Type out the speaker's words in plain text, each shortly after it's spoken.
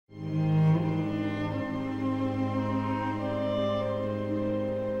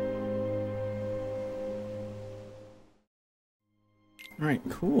Alright,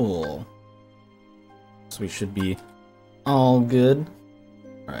 cool. So we should be all good.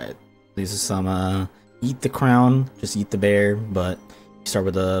 Alright, these are some, eat the crown, just eat the bear, but you start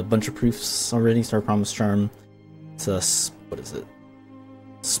with a bunch of proofs already, start promise charm. It's a, what is it?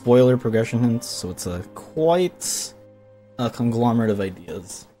 Spoiler progression hints, so it's a quite a conglomerate of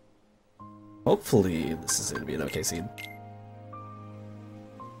ideas. Hopefully this is gonna be an okay seed.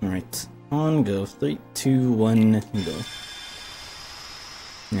 Alright, on go. 3, 2, 1, go.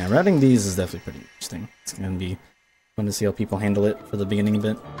 Yeah, routing these is definitely pretty interesting. It's gonna be fun to see how people handle it for the beginning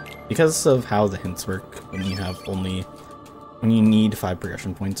bit. Because of how the hints work, when you need 5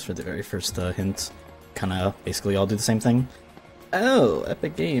 progression points for the very first hint, kinda basically all do the same thing. Oh,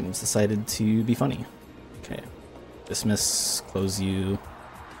 Epic Games decided to be funny. Okay. Dismiss, close you.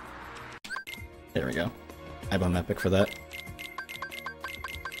 There we go. I blame Epic for that.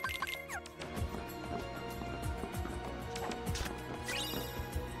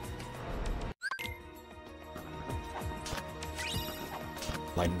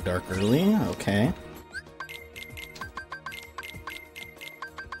 Light and dark early, okay.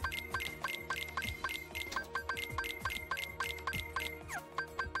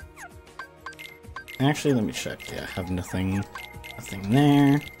 Actually, let me check. Yeah, I have nothing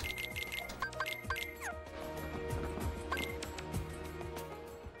there.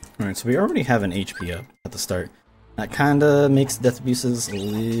 Alright, so we already have an HP up at the start. That kinda makes death abuses a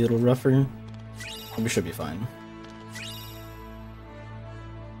little rougher, but we should be fine.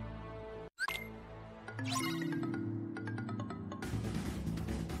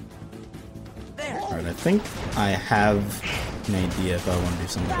 Alright, I think I have an idea if I want to do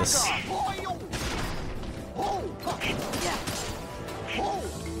some of this.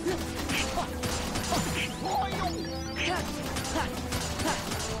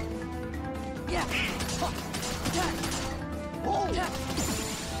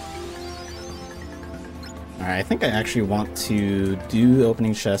 Alright, I think I actually want to do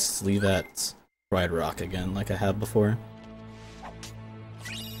opening chests, leave at Ride Rock again, like I have before.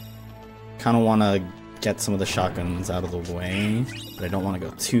 Kinda wanna get some of the shotguns out of the way, but I don't want to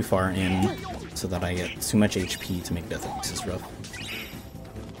go too far in so that I get too much HP to make death abuses rough.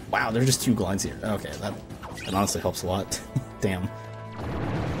 Wow, there's just 2 glides here. Okay, that honestly helps a lot. Damn.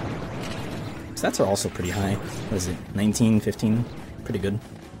 Stats are also pretty high. What is it? 19, 15? Pretty good.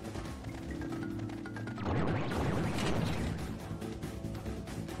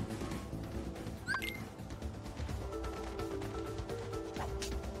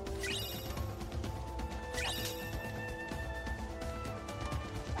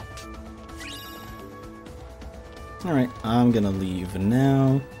 Alright, I'm gonna leave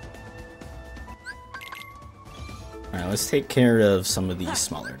now. Alright, let's take care of some of these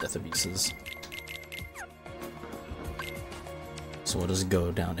smaller death abuses. So we'll just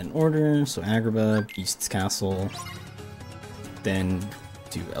go down in order. So Agrabah, Beast's Castle, then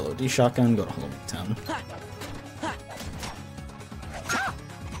do LOD Shotgun, go to Hollow Town.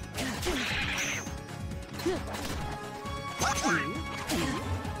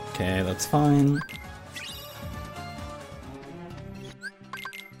 Okay, that's fine.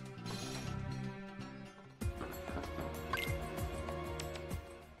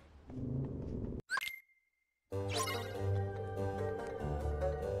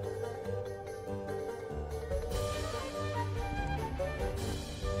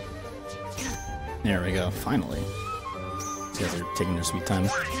 There we go, finally. These guys are taking their sweet time.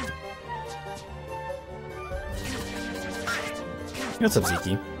 What's up,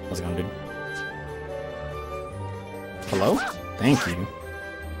 Zeke? How's it going, dude? Hello? Thank you.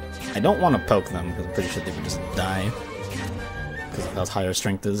 I don't want to poke them, because I'm pretty sure they would just die. Because of how high our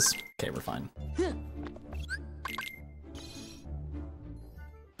strength is. Okay, we're fine.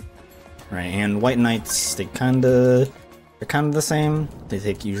 Right, and White Knights, they're kinda the same. They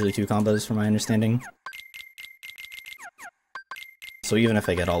take usually 2 combos from my understanding. So even if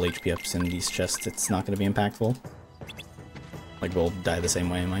I get all HP ups in these chests, it's not going to be impactful. Like, we'll die the same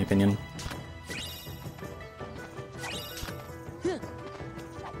way in my opinion.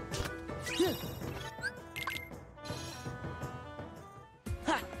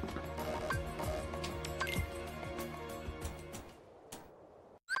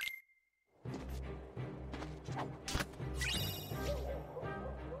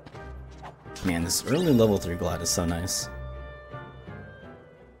 Man, this early level 3 glide is so nice.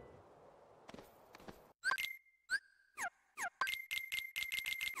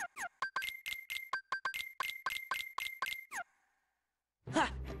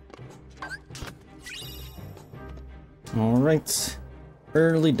 Alright.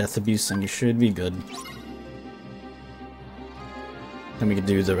 Early death abuse and we should be good. Then we can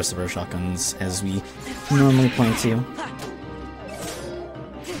do the rest of our shotguns as we normally plan to.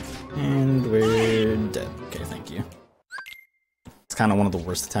 And we're dead. Okay, thank you. It's kind of one of the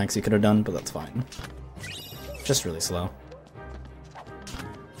worst attacks you could have done, but that's fine. Just really slow.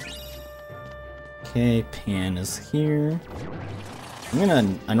 Okay, Pan is here.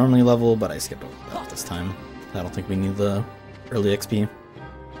 I normally level, but I skip over that this time. I don't think we need the early XP.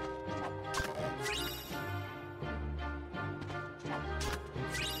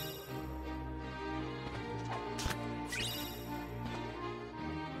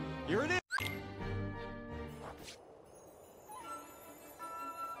 Here it is.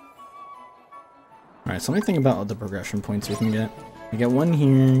 Alright, so let me think about the progression points we can get. You get one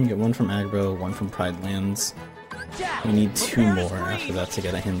here, you get one from Aggro, one from Pride Lands. We need 2 more after that to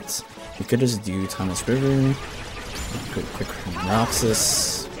get a hint. We could just do Thomas River, Quick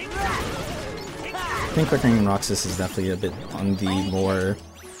Roxas. I think Quick Roxas is definitely a bit on the more,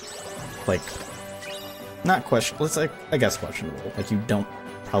 like, not questionable, it's like, I guess questionable. Like, you don't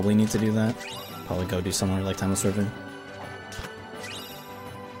probably need to do that. Probably go do somewhere like Thomas River.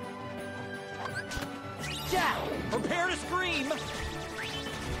 Prepare to scream!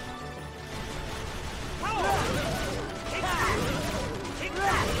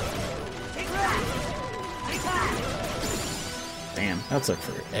 Damn, that took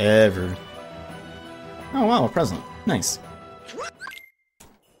forever. Oh wow, a present. Nice.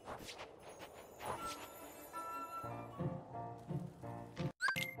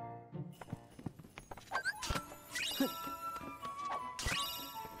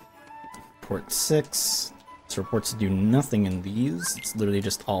 Port 6. This reports to do nothing in these. It's literally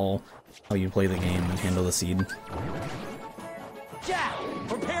just all how you play the game and handle the seed.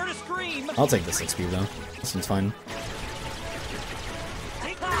 Prepare to scream! I'll take the 6 though. This one's fine.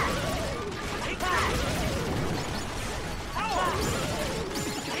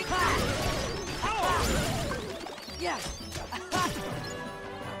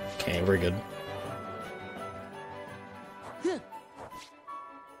 Okay, we're good.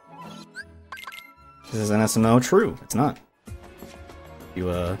 This is an SMO. True, it's not. If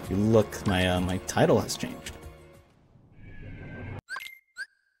you look, my title has changed.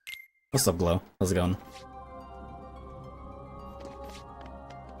 What's up, Glow? How's it going?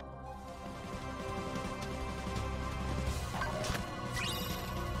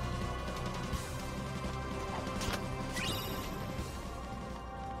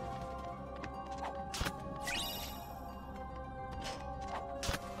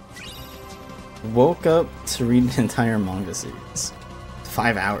 Woke up to read an entire manga series.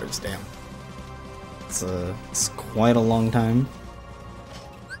 5 hours, damn. It's quite a long time.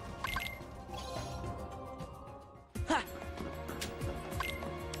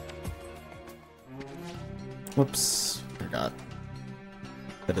 Whoops, forgot.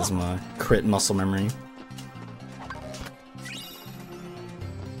 That is my crit muscle memory.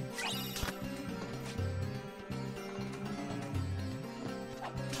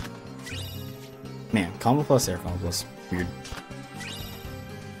 Man, combo plus air combo plus. Weird.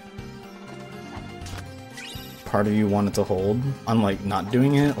 Part of you wanted to hold on, like, not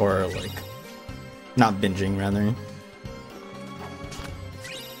doing it, or, like, not binging, rather.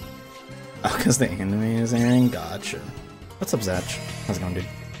 Oh, because the anime is airing? Gotcha. What's up, Zach? How's it going, dude?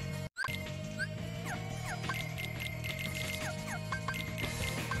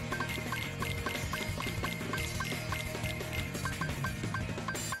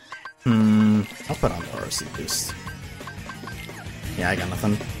 I'll put on the RC boost. Yeah, I got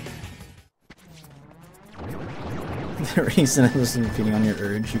nothing. The reason I was feeding on your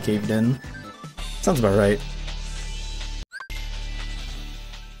urge, you caved in. Sounds about right.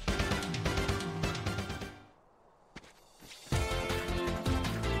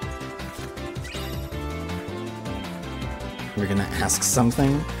 We're gonna ask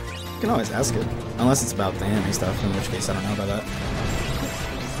something? You can always ask it. Unless it's about the anime stuff, in which case I don't know about that.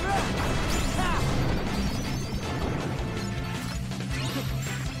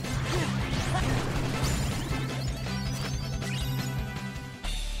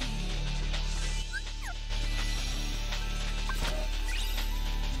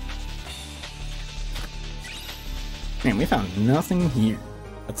 Man, we found nothing here.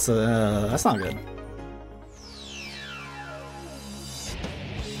 That's not good.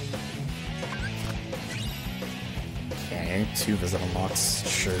 Okay, 2 visit unlocks,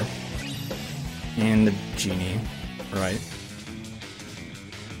 sure. And the genie, right?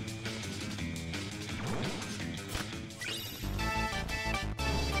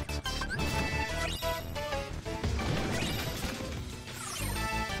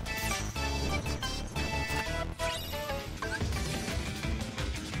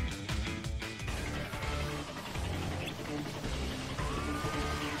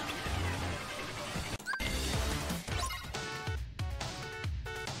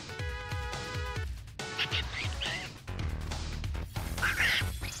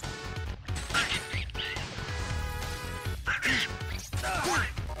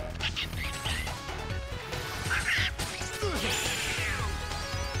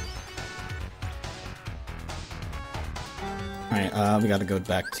 Alright, we gotta go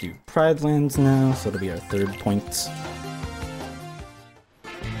back to Pride Lands now, so it'll be our third point.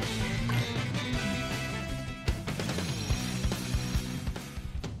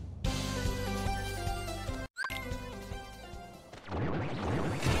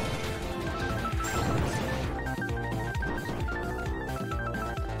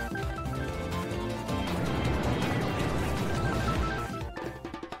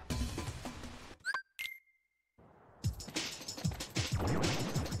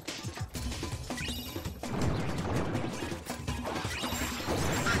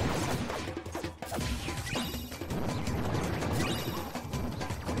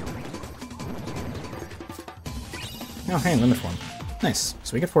 Oh, hey, limit form. Nice.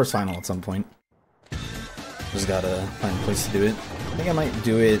 So we get force final at some point. Just gotta find a place to do it. I think I might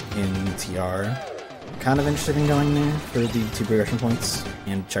do it in TR. Kind of interested in going there for the 2 progression points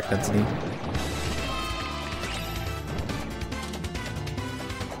and check density.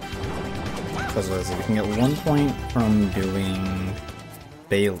 Because we can get 1 point from doing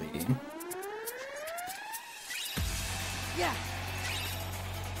Bailey. Yeah.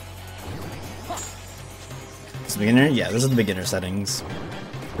 It's beginner? Yeah, this is the beginner settings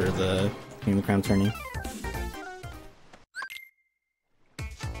for the Human Crown tourney.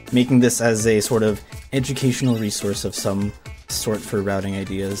 Making this as a sort of educational resource of some sort for routing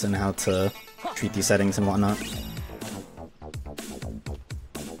ideas and how to treat these settings and whatnot.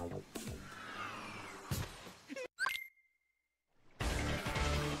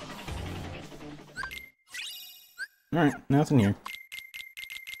 Alright, nothing here.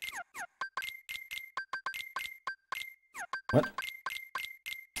 What?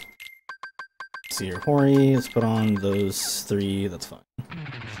 Let's see here, Hori, let's put on those 3, that's fine.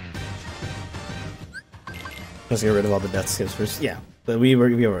 Let's get rid of all the death skips first. Yeah, but we've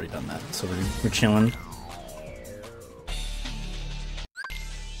already done that, so we're chilling.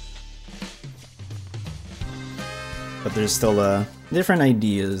 But there's still different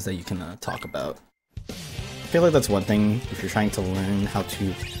ideas that you can talk about. I feel like that's one thing, if you're trying to learn how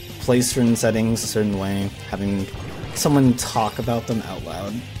to place certain settings a certain way, having someone talk about them out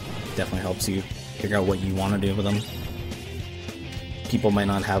loud definitely helps you figure out what you want to do with them. People might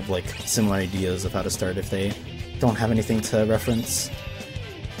not have like similar ideas of how to start if they don't have anything to reference.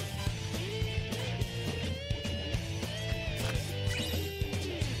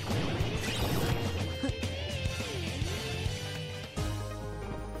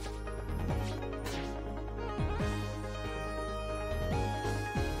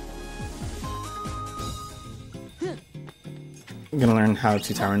 I'm gonna learn how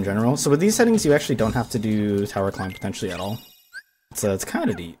to tower in general. So with these settings, you actually don't have to do tower climb potentially at all. It's kind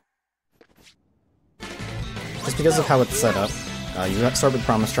of neat. Just because of how it's set up, you start with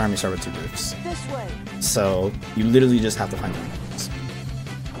Promise Charm, you start with 2 roofs. So you literally just have to find them.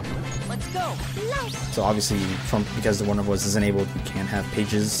 Let's go. So obviously, because the Wonder Was is enabled, you can't have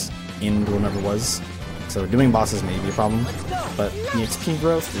pages in the Wonder Was. So doing bosses may be a problem, but the XP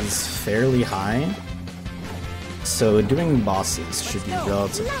growth is fairly high. So doing bosses should be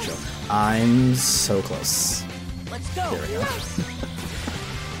relatively chill. I'm so close. There we go.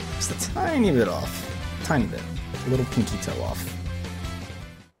 Just a tiny bit off. Tiny bit. A little pinky toe off.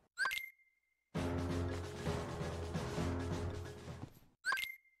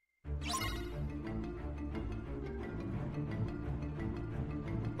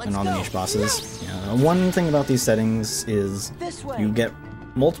 And all the niche bosses. Yeah, one thing about these settings is you get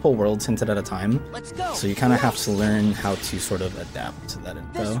multiple worlds hinted at a time, so you kind of have to learn how to sort of adapt to that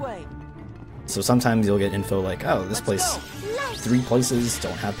info. So sometimes you'll get info like, oh, this place, 3 places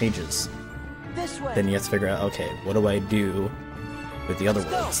don't have pages. Then you have to figure out, okay, what do I do with the other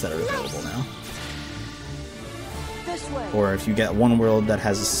worlds that are available now? Or if you get one world that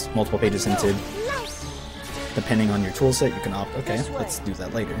has multiple pages hinted, depending on your toolset, you can opt, okay, let's do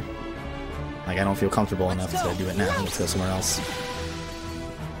that later. Like, I don't feel comfortable enough to do it now, let's go somewhere else.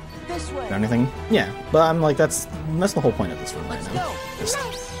 Or anything? Yeah, but I'm like, that's the whole point of this room right now. Just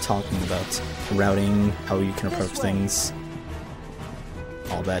talking about routing, how you can approach things,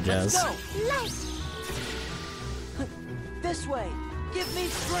 all that jazz. This way. Give me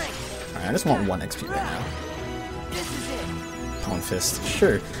strength. Alright, I just want 1 XP right now. This is it. Cone Fist,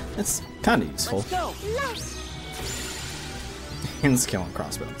 sure, that's kind of useful. And skill and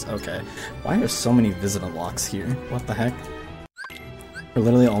crossbones, okay. Why are so many visit unlocks here? What the heck? We're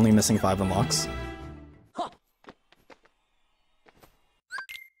literally only missing 5 unlocks.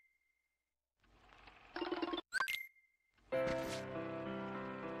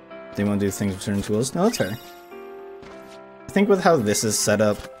 Do you want to do things with certain tools? No, that's fair. I think with how this is set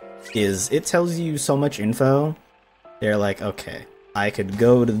up, is it tells you so much info they're like, okay, I could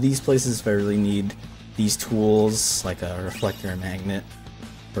go to these places if I really need these tools, like a reflector, a magnet,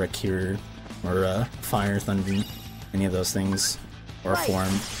 or a cure, or a fire, thunder, any of those things, or a form.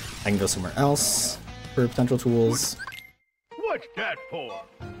 I can go somewhere else for potential tools. What's that for?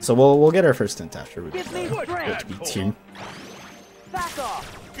 So we'll get our first hint after we get Give me to strength. Beats here. Back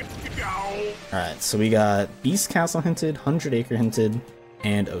off. Alright, so we got Beast Castle hinted, 100 Acre hinted,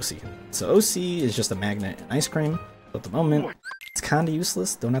 and OC hinted. So OC is just a magnet and ice cream. So at the moment, it's kind of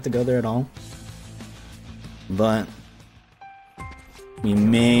useless. Don't have to go there at all. But we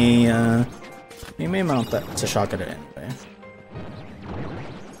may mount that to shock at it anyway.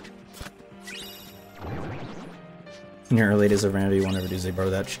 In your early days of Randy, you won't ever do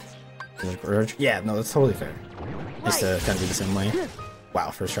Zebro that. Yeah, no, that's totally fair. Just to kind of be the same way. Wow,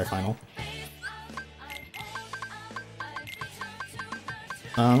 first try final.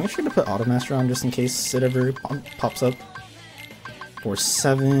 Make sure to put Automaster on just in case it ever pops up.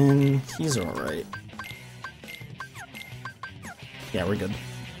 4-7, he's alright. Yeah, we're good.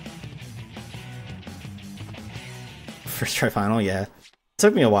 First try final, yeah. It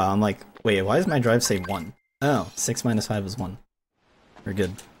took me a while, I'm like, wait, why does my drive say 1? Oh, 6 minus 5 is 1. We're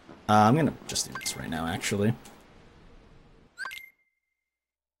good. I'm gonna just do this right now, actually.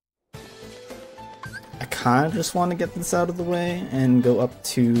 I kind of just want to get this out of the way and go up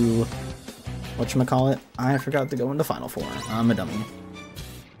to whatchamacallit. I forgot to go into final form. I'm a dummy.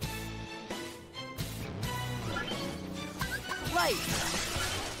 Right.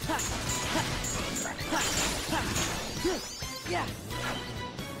 Yeah.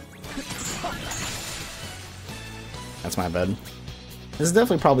 That's my bad. This is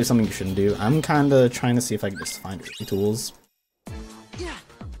definitely probably something you shouldn't do. I'm kind of trying to see if I can just find early tools.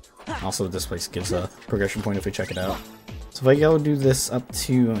 Also, this place gives a progression point if we check it out. So if I go do this up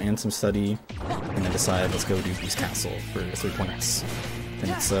to Anthem Study, and then decide let's go do Beast Castle for 3 points, then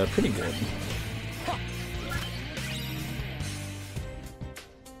it's pretty good.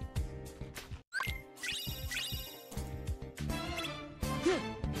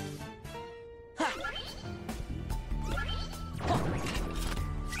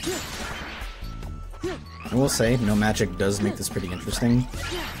 I will say, no magic does make this pretty interesting.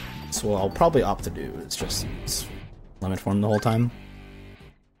 So what I'll probably opt to do is just use Limit Form the whole time.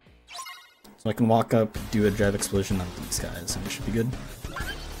 So I can walk up, do a Drive Explosion on these guys, and it should be good.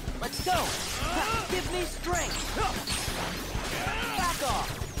 Let's go. Give me strength. Back off.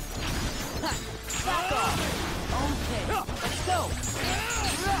 Back off. Okay. Let's go.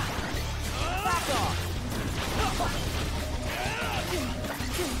 Back off.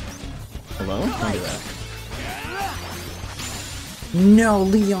 Hello? Don't do that. No,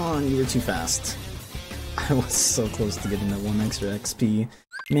 Leon! You were too fast. I was so close to getting that 1 extra XP.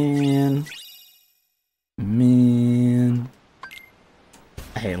 Man. Man.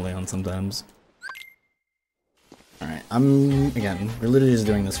 I hate Leon sometimes. Alright, again, we're literally just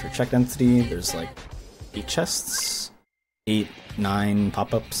doing this for check density. There's like 8 chests, 8, 9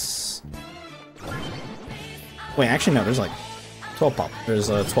 pop-ups. Wait, actually no, there's like 12 there's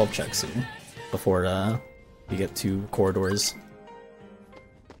 12 checks here before we get to corridors.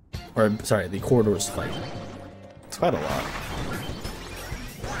 Or, sorry, the corridors fight. It's quite a lot.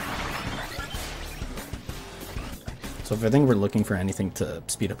 So if I think we're looking for anything to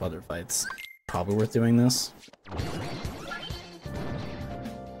speed up other fights, probably worth doing this.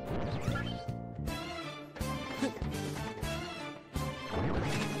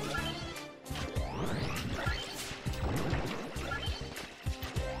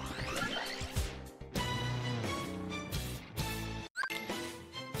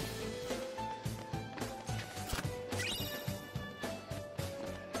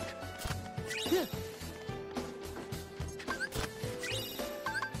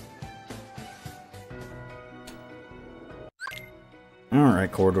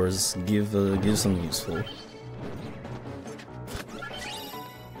 Alright, corridors, give something useful.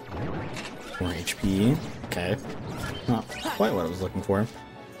 4 HP, okay. Not quite what I was looking for.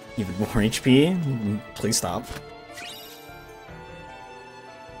 Even more HP? Please stop.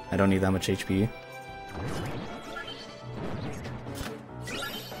 I don't need that much HP.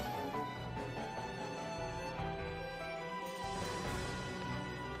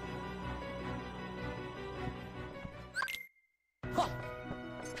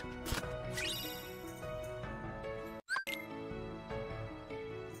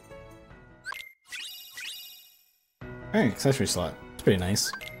 Alright, accessory slot. It's pretty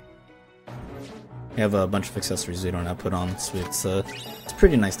nice. We have a bunch of accessories we don't have put on, so it's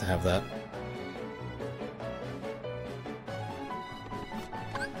pretty nice to have that.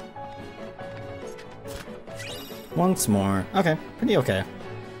 Once more. Okay, pretty okay.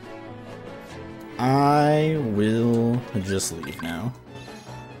 I will just leave now.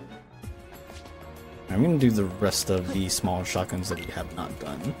 I'm gonna do the rest of the small shotguns that we have not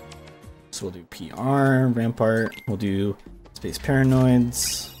done. So we'll do PR, Rampart, we'll do Space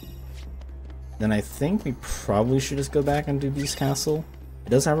Paranoids. Then I think we probably should just go back and do Beast Castle. It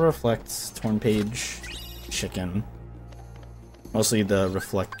does have a Reflect, Torn Page, Chicken. Mostly the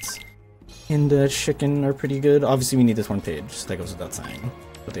Reflect and Chicken are pretty good. Obviously we need the Torn Page, that goes without saying.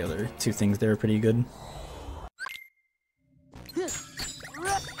 But the other two things there are pretty good.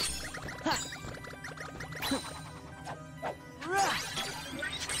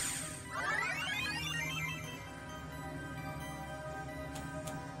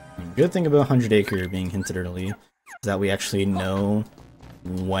 Good thing about 100 Acre being hinted early is that we actually know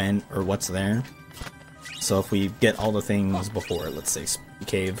when or what's there. So if we get all the things before, let's say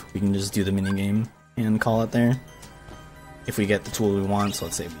Cave, we can just do the minigame and call it there. If we get the tool we want, so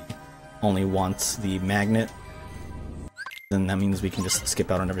let's say we only want the magnet, then that means we can just skip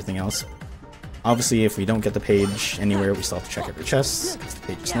out on everything else. Obviously, if we don't get the page anywhere, we still have to check every chest, if the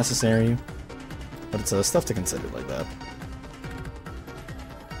page is necessary. But it's stuff to consider like that.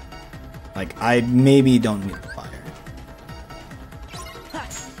 Like, I maybe don't need the fire.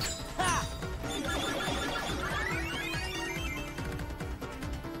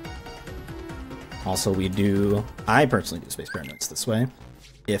 Also, I personally do Space Paranoids this way.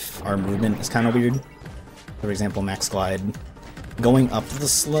 If our movement is kind of weird, for example, Max Glide, going up the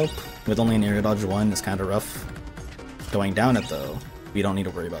slope with only an aerial dodge 1 is kind of rough. Going down it though, we don't need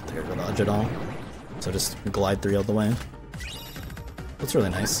to worry about the aerial dodge at all. So just glide 3 all the way. That's really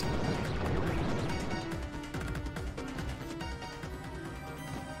nice.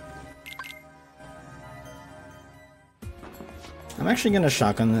 I'm actually gonna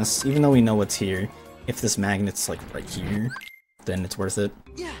shotgun this, even though we know what's here. If this magnet's like right here, then it's worth it.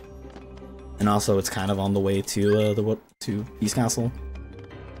 And also, it's kind of on the way to Beast Castle.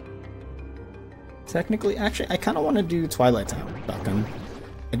 Technically, actually, I kind of want to do Twilight Town shotgun.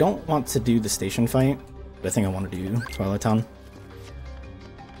 I don't want to do the station fight, but I think I want to do Twilight Town.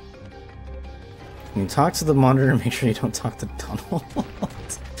 When you talk to the monitor, make sure you don't talk to Donald.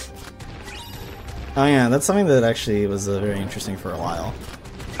 Oh yeah, that's something that actually was very interesting for a while.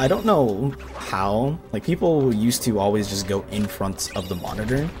 I don't know how, like people used to always just go in front of the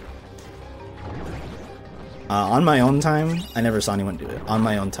monitor. On my own time, I never saw anyone do it. On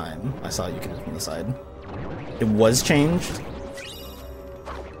my own time, I saw you can do it from the side. It was changed.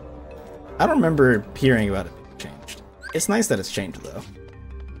 I don't remember hearing about it being changed. It's nice that it's changed though.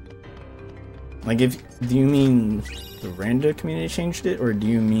 Like do you mean the Rando community changed it, or do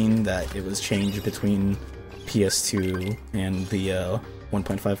you mean that it was changed between PS2 and the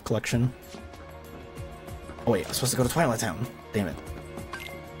 1.5 collection? Oh wait, I was supposed to go to Twilight Town. Damn it.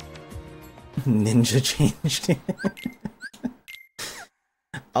 Ninja changed it.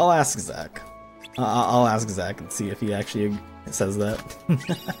 I'll ask Zach. I'll ask Zach and see if he actually says that.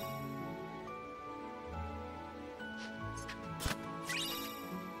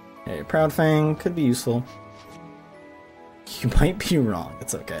 Hey, Proud Fang could be useful. You might be wrong,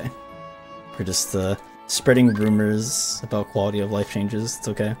 it's okay. We're just spreading rumors about quality of life changes, it's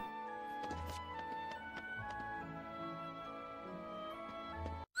okay.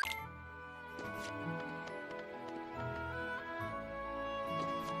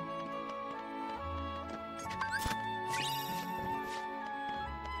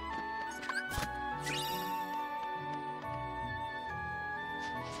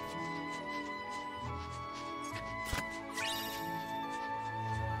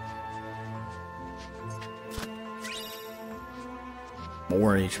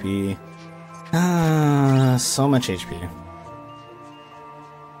 More HP. So much HP.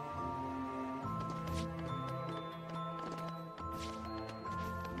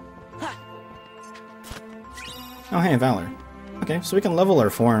 Oh hey, Valor. Okay, so we can level our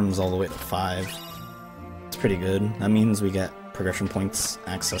forms all the way to 5. It's pretty good. That means we get progression points,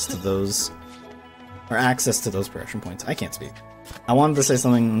 access to those. Or access to those progression points. I can't speak. I wanted to say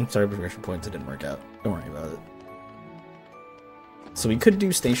something, sorry, progression points, it didn't work out. Don't worry about it. So we could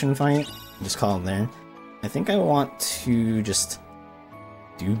do Station Fight, just call it there. I think I want to just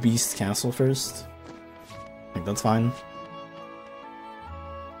do Beast Castle first. I think that's fine.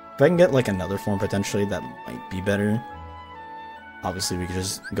 If I can get like another form potentially that might be better, obviously we could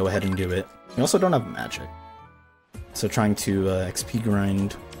just go ahead and do it. We also don't have magic, so trying to XP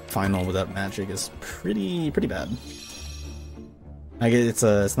grind final without magic is pretty bad. Like it's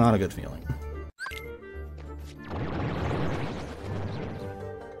not a good feeling.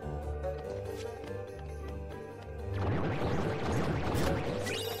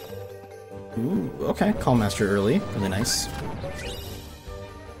 okay, Call Master early, really nice.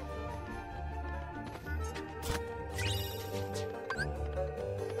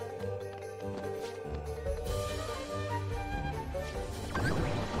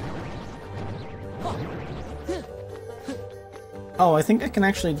 Oh, I think I can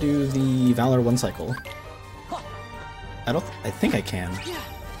actually do the Valor 1 cycle. I think I can.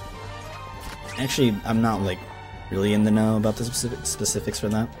 Actually, I'm not, like, really in the know about the specifics for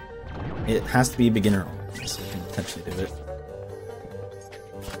that. It has to be beginner only, so I can potentially do it.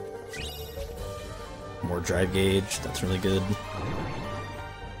 More drive gauge, that's really good.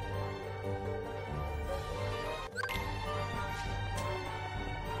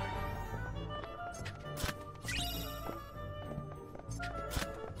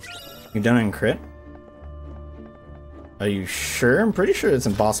 You've done it in crit? Are you sure? I'm pretty sure it's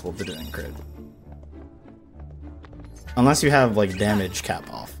impossible to do it in crit. Unless you have, like, damage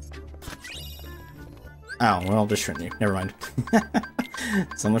cap off. Oh, well, I'll just shrink you. Never mind.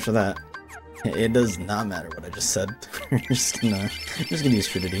 So much for that. It does not matter what I just said. We're just gonna use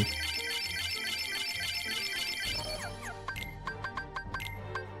Trinity.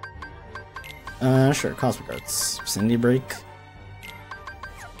 Sure, Cosmic Arts. Cindy Break.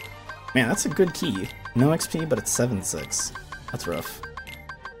 Man, that's a good key. No XP, but it's 7-6. That's rough.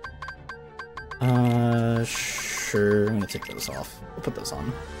 Sure, I'm gonna take those off. We'll put those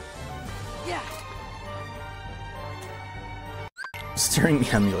on. Yeah. During the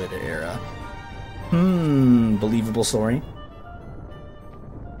emulator era. Believable story.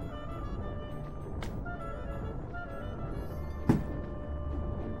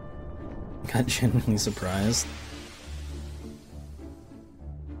 Got genuinely surprised.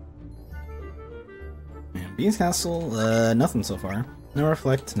 Man, Bean's Castle, nothing so far. No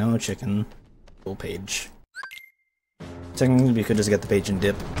reflect, no chicken. Full page. Technically, we could just get the page and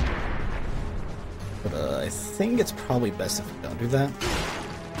dip. But I think it's probably best if we don't do that.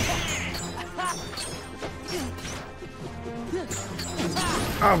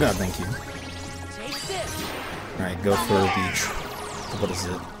 Oh god, thank you. Alright, go for the... what is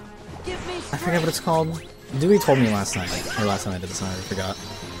it? I forget what it's called. Dewey told me last night, or last time I did this and I forgot.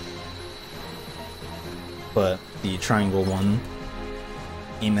 But the triangle one.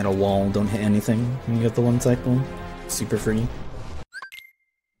 Aim at a wall, don't hit anything when you get the 1 cycle. Super free.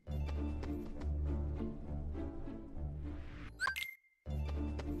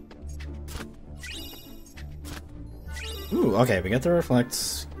 Ooh, okay, we get the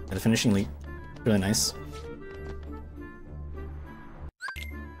reflects and a finishing leap. Really nice.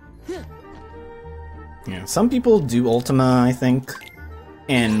 Yeah, some people do Ultima, I think.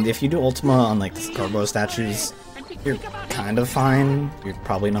 And if you do Ultima on like the Garbo statues, you're kind of fine. You're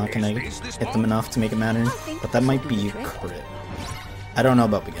probably not gonna hit them enough to make it matter. But that might be crit. I don't know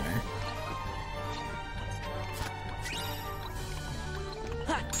about beginner.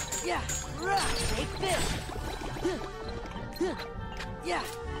 Yeah, take this. Yeah.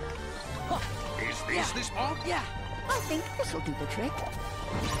 Is this all? Yeah. I think this'll do the trick.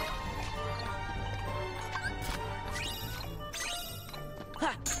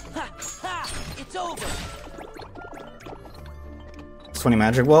 Ha, ha, ha. It's over. 20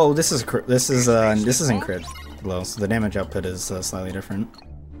 magic. Whoa, this is isn't crit low, so the damage output is slightly different.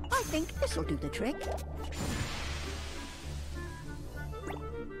 I think this'll do the trick.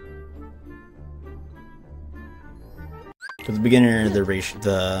 For the beginner,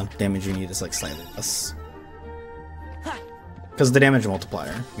 the damage you need is like slightly less. Because the damage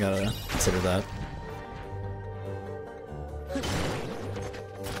multiplier, you gotta consider that.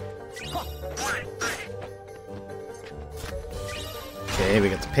 Okay, we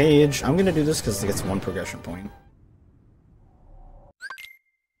got the page. I'm gonna do this because it gets 1 progression point.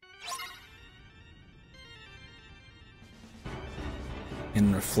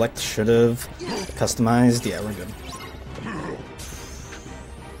 And reflect should have customized. Yeah, we're good.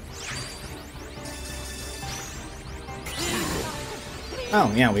 Oh,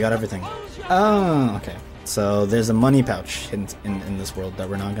 yeah, we got everything. Oh, okay. So there's a money pouch in this world that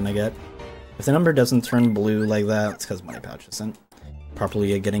we're not gonna get. If the number doesn't turn blue like that, it's because money pouch isn't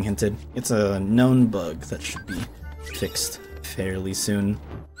properly getting hinted. It's a known bug that should be fixed fairly soon.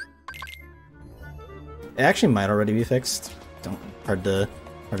 It actually might already be fixed. Hard to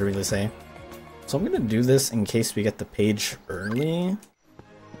really say. So I'm gonna do this in case we get the page early,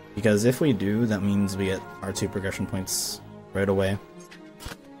 because if we do, that means we get our 2 progression points right away.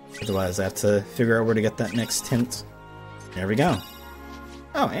 Otherwise, I have to figure out where to get that next hint. There we go.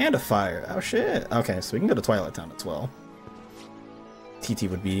 Oh, and a fire. Oh shit. Okay, so we can go to Twilight Town as well. TT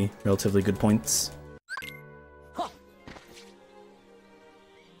would be relatively good points.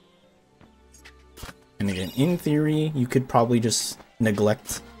 And again, in theory, you could probably just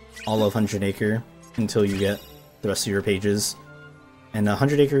neglect all of 100 Acre until you get the rest of your pages. And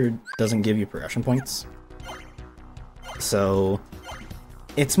 100 Acre doesn't give you progression points. So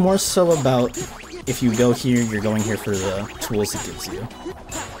it's more so about if you go here, you're going here for the tools it gives you.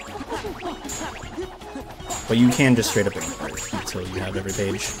 But you can just straight up ignore it until you have every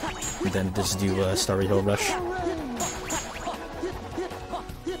page, and then just do a Starry Hill Rush.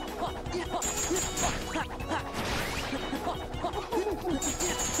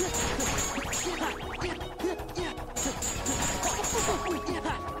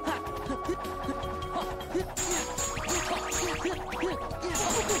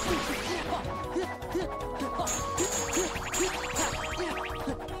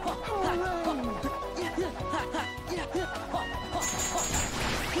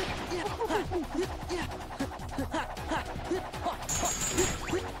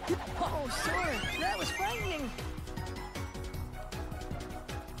 Oh, sorry. That was frightening.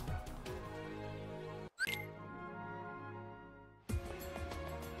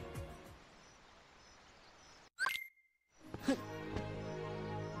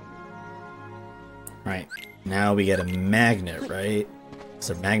 Right, now we get a magnet, right?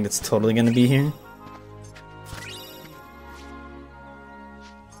 So magnet's totally gonna be here.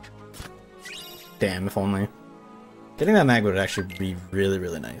 Damn, if only. Getting that magnet would actually be really,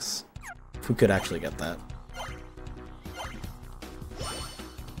 really nice. If we could actually get that.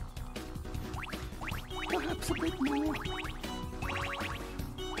 Perhaps a bit more.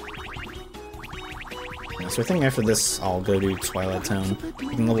 Yeah, so I think after this, I'll go to Twilight Town.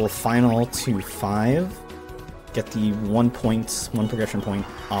 We can level final to 5. Get the 1 progression point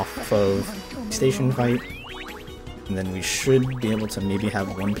off of station fight. And then we should be able to maybe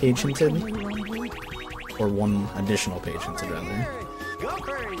have 1 page hinted. Or 1 additional page hinted, rather. Go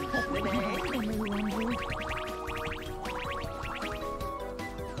birds.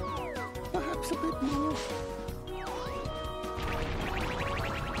 Perhaps a bit more.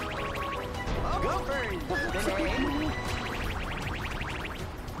 Go birds. Perhaps a bit more.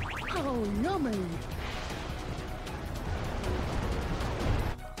 How yummy.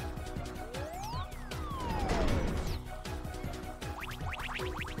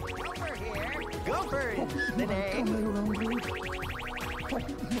 Over here. Go birds. My tummy rumbled. Oh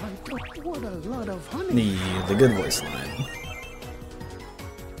my God, what a lot of honey. The good voice line.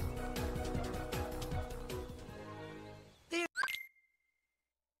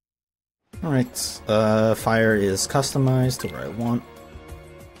 Alright, fire is customized to where I want.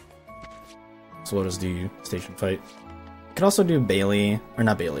 So we'll just do station fight. You can also do Bailey, or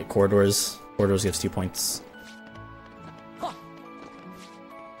not Bailey, corridors. Corridors gives 2 points.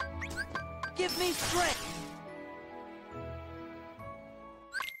 Give me strength.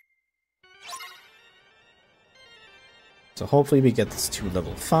 So hopefully we get this to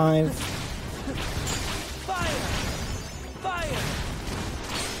level 5. Fire. Fire.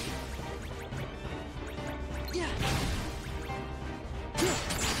 Yeah.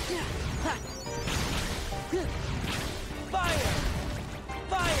 Yeah. Ha. Fire.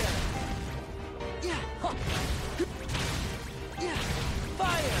 Fire. Yeah. Huh. Yeah.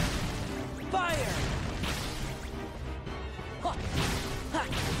 Fire. Fire. Huh. Ha.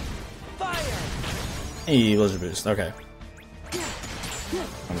 Fire. Hey, Blizzard Boost, okay.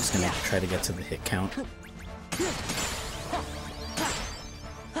 I'm just gonna try to get to the hit count.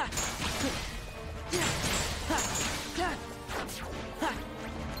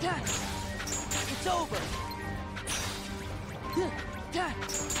 It's over.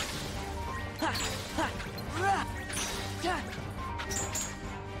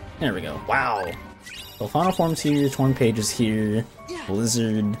 There we go. Wow. So Final Form's here, Torn Pages here,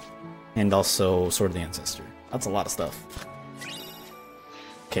 Blizzard, and also Sword of the Ancestor. That's a lot of stuff.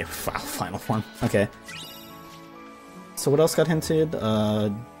 Okay, Final Form. Okay. So what else got hinted?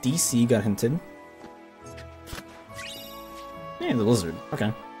 DC got hinted. And the Blizzard.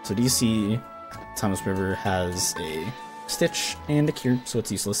 Okay. So DC, Thomas River has a Stitch and a Cure, so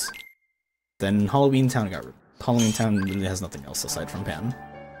it's useless. Then Halloween Town got rid. Halloween Town really has nothing else aside from Pan.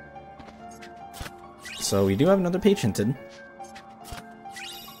 So we do have another page hinted.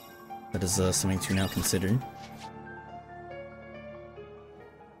 That is something to now consider.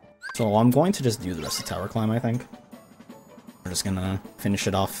 So I'm going to just do the rest of Tower Climb, I think. We're just gonna finish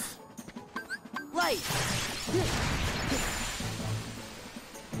it off. Light.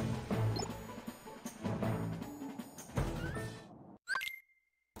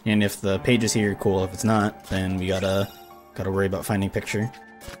 And if the page is here, cool. If it's not, then we gotta worry about finding picture.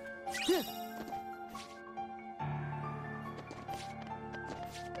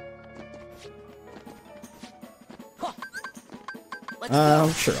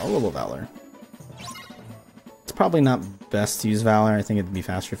 Sure, I'll level Valor. It's probably not best to use Valor. I think it'd be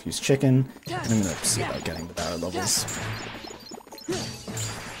faster if you use Chicken. And I'm gonna see about getting the Valor levels.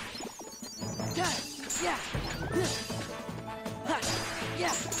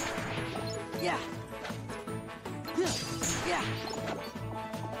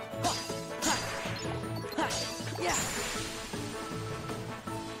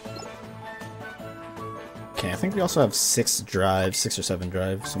 Okay, I think we also have 6 or 7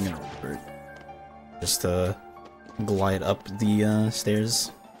 drives, so I'm gonna revert. Just glide up the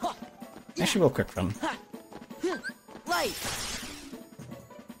stairs. Actually, we'll quick run. Light.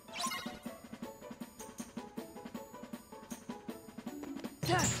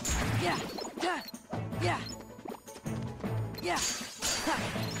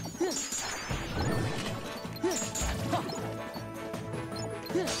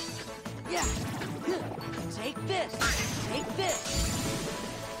 Take this. Take this.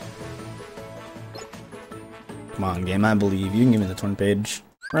 Come on, game, I believe. You can give me the torn page,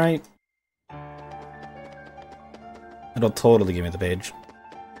 right? It'll totally give me the page.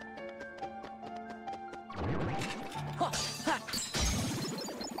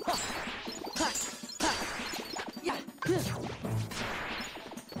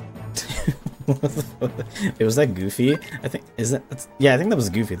 It was that Goofy? I think yeah, I think that was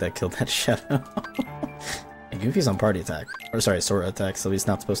Goofy that killed that shadow. Goofy's on party attack. Or sorry, Sora attack, so he's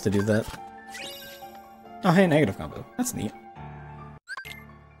not supposed to do that. Oh hey, negative combo. That's neat.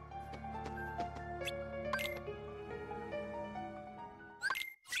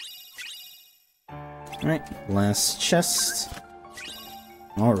 Alright, last chest.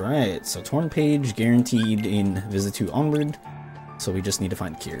 Alright, so torn page guaranteed in Visit 2 onward. So we just need to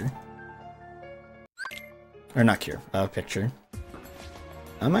find Cure. Or not Cure, Picture.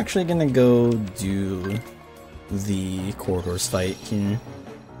 I'm actually gonna go do the corridors fight here.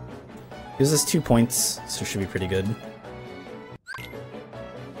 Gives us 2 points, so it should be pretty good.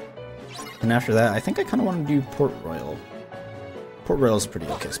 And after that, I think I kind of want to do Port Royal. Port Royal is a pretty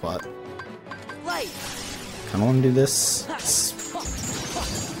okay spot. Kind of want to do this.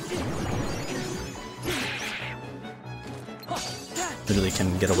 Literally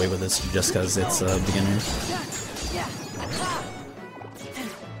can get away with this just because it's a beginner.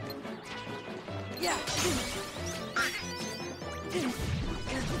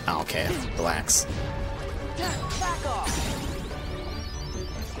 Oh, okay, relax. Back off.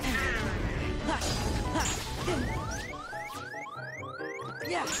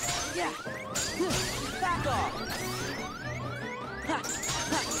 Yeah. Back off.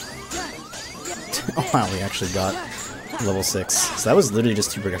 Oh wow, we actually got level 6. So that was literally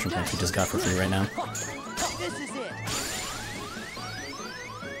just 2 progression points we just got for free right now. This is it.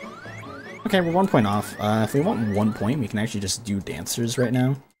 Okay, we're 1 point off. If we want 1 point, we can actually just do Dancers right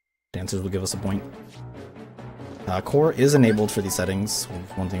now. Dancers will give us a point. Core is enabled for these settings.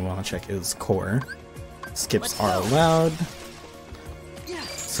 One thing we want to check is Core. Skips are allowed.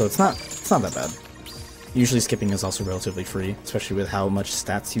 So it's not that bad. Usually skipping is also relatively free, especially with how much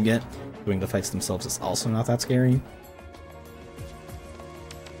stats you get. Doing the fights themselves is also not that scary.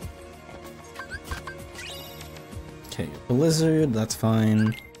 Okay, Blizzard, that's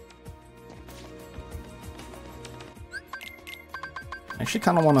fine. I actually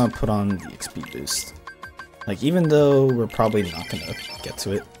kind of want to put on the XP boost. Like, even though we're probably not going to get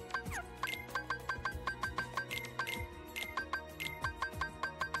to it.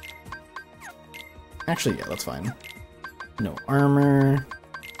 Actually, yeah, that's fine. No armor.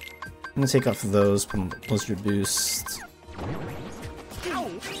 I'm going to take off those, put on the Blizzard boost.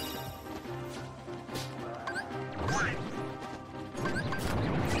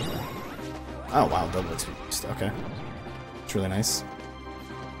 Oh wow, double XP boost, okay. It's really nice.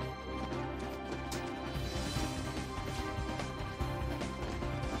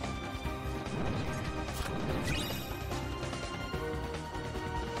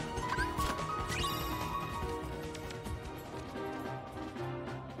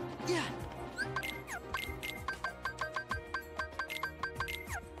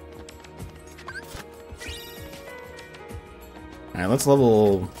 Alright, let's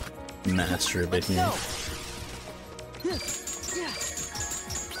level Master a bit here.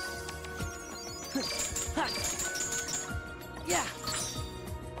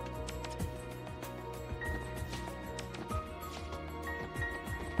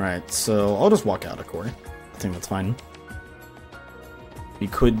 Alright, so I'll just walk out of Core. I think that's fine. We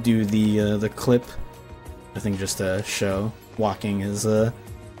could do the clip. I think just to show walking is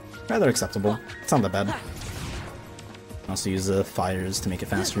rather acceptable. It's not that bad. Also use the fires to make it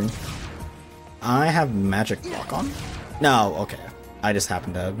faster. I have magic block on? No, okay. I just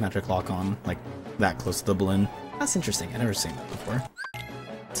happened to magic lock on, like, that close to the balloon. That's interesting, I've never seen that before.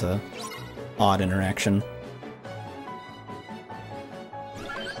 It's a odd interaction.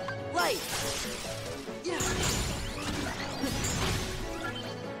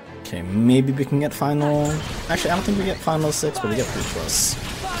 Okay, maybe we can get final... Actually, I don't think we get final 6, but we get pretty close.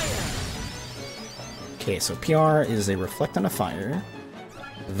 Okay, so PR is a reflect on a fire.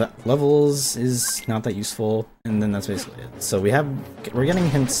 Levels is not that useful, and then that's basically it. So we're getting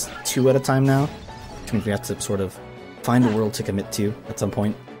hints 2 at a time now, which means we have to sort of find a world to commit to at some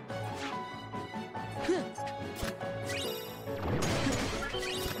point.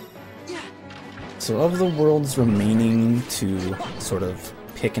 So of the worlds remaining to sort of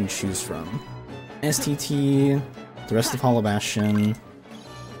pick and choose from, STT, the rest of Hollow Bastion,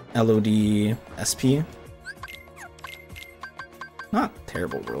 LOD, SP. Not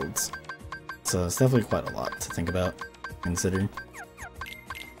terrible worlds. So it's definitely quite a lot to think about, consider.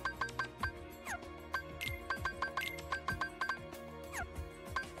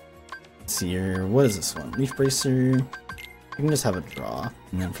 Let's see here, what is this one? Leaf Bracer. You can just have a draw,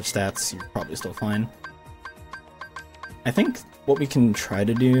 and then for stats, you're probably still fine. I think what we can try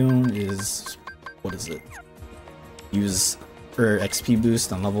to do is, what is it? Use for XP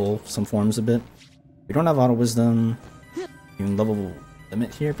boost and level some forms a bit. We don't have Auto Wisdom. You can level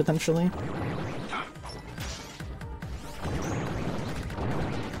limit here potentially.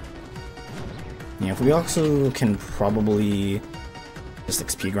 Yeah, if we also can probably just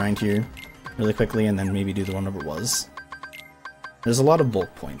XP grind here really quickly and then maybe do the one whatever it was. There's a lot of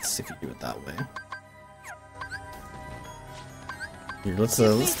bulk points if you do it that way. Here, let's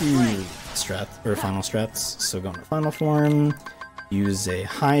do strat or final strats. So go into final form, use a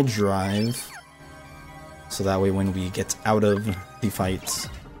high drive, so that way when we get out of the fight,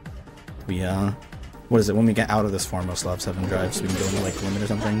 we what is it? When we get out of this form, we'll still have 7 drives, so we can go into like limit or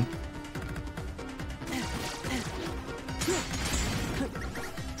something.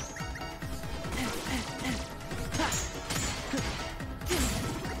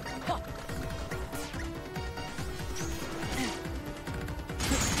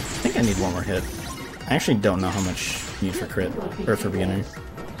 I need one more hit. I actually don't know how much you need for crit, or for beginner.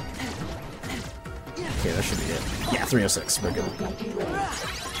 Okay, that should be it. Yeah, 306, we're good.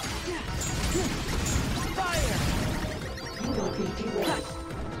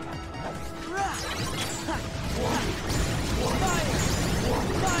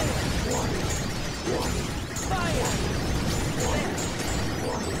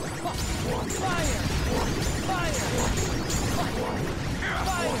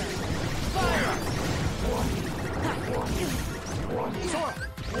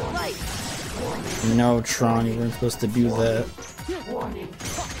 No, Tron, you weren't supposed to do that. Alright,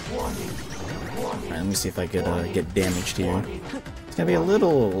 let me see if I could get damaged here. It's gonna be a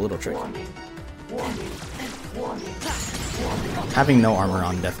little tricky. Having no armor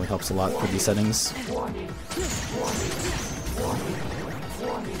on definitely helps a lot for these settings.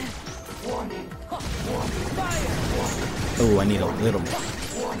 Oh, I need a little more.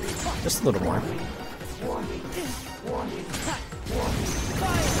 Just a little more.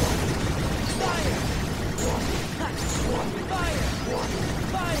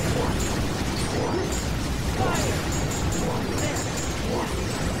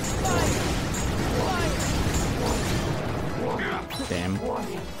 Damn.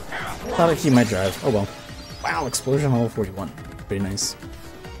 Thought I'd keep my drive. Oh well. Wow, explosion level 41. Pretty nice.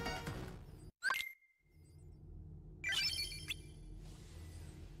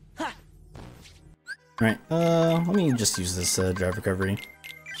 Alright, let me just use this drive recovery.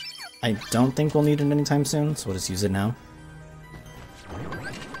 I don't think we'll need it anytime soon, so we'll just use it now.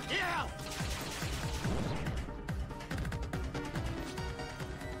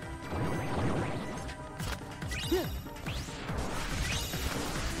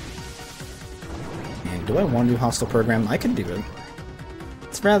 And do I want to do hostile program? I can do it.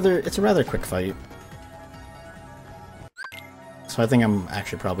 It's a rather quick fight. So I think I'm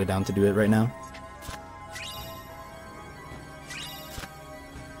actually probably down to do it right now.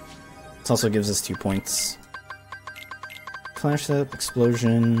 This also gives us 2 points. Flash up,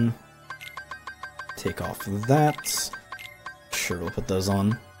 explosion. Take off that. Sure, we'll put those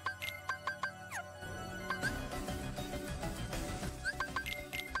on.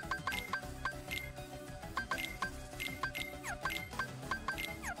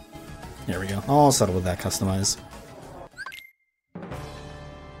 There we go. I'll settle with that customize.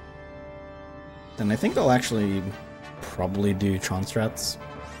 Then I think I'll actually probably do Tron strats.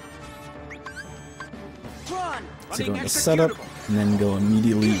 So go into setup, and then go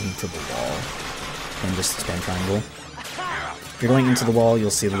immediately into the wall, and just spam triangle. If you're going into the wall, you'll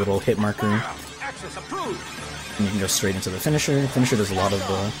see the little hit marker, and Access approved. you can go straight into the finisher. Finisher does a lot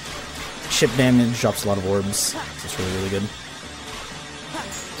of chip damage, drops a lot of orbs, so it's really, really good.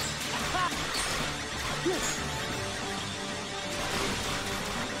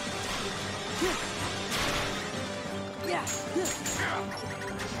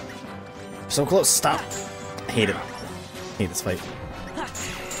 So close, stop! I hate it. I hate this fight.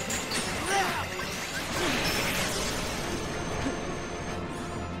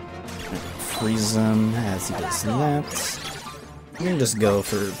 Freeze him as he does that. You can just go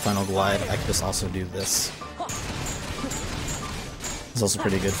for Final Glide. I could just also do this. It's also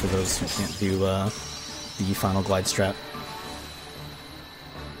pretty good for those who can't do the Final Glide strat.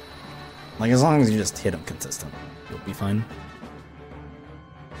 Like, as long as you just hit him consistent, you'll be fine.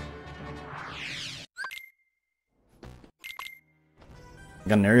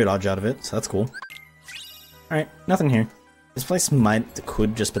 Got an area dodge out of it, so that's cool. Alright, nothing here. This place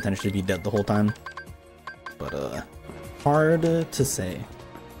could just potentially be dead the whole time. But, hard to say.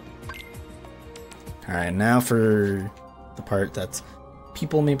 Alright, now for the part that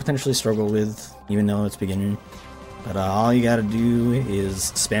people may potentially struggle with, even though it's beginner. But all you gotta do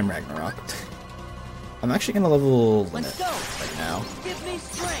is spam Ragnarok. I'm actually gonna level limit right now. Give me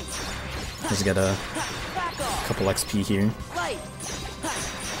strength. Just get a Back off. couple XP here. Light.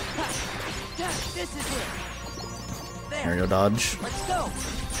 This is it. There. Aerial dodge. Let's go.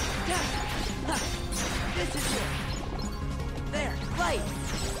 This is it. There. Light.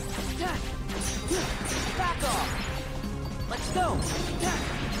 Back off. Let's go.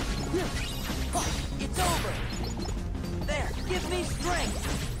 It's over. There. Give me strength.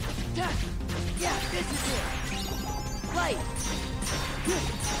 Yeah, this is it. Light.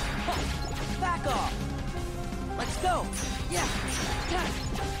 Back off. Let's go. Yeah.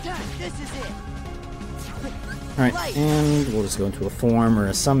 This is it. Alright, and we'll just go into a form or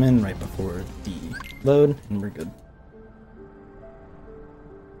a summon right before the load, and we're good.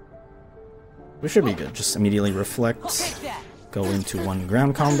 We should be good. Just immediately reflect, Take that. go into one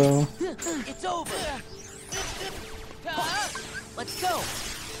ground combo, It's over. Let's go.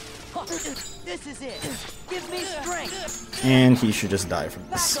 This is it. Give me strength. and he should just die from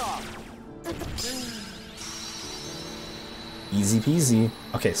Back this. off. Easy peasy.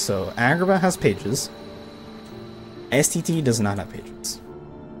 Okay, so Agrabah has pages. STT does not have pages.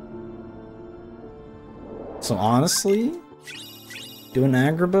 So honestly, doing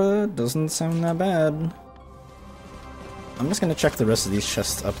Agrabah doesn't sound that bad. I'm just gonna check the rest of these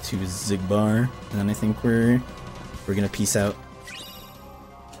chests up to Zigbar, and then I think we're gonna peace out.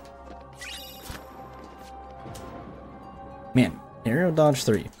 Man, aerial dodge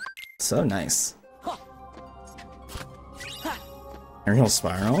 3. So nice. Aerial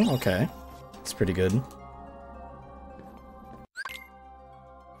spiral, okay. It's pretty good.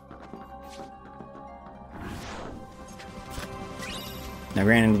 Now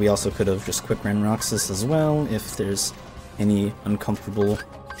granted, we also could have just quick ran Roxas as well if there's any uncomfortable,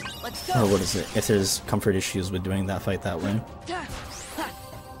 Let's or go. what is it, if there's comfort issues with doing that fight that way.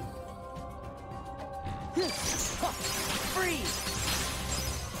 Freeze.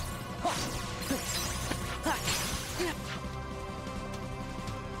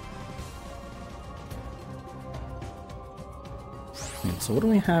 And so what do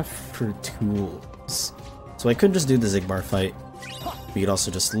we have for tools? So I could just do the Zigbar fight. We could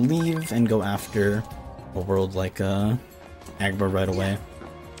also just leave and go after a world like Agrabah right away.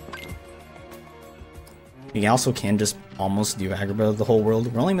 We also can just almost do Agrabah the whole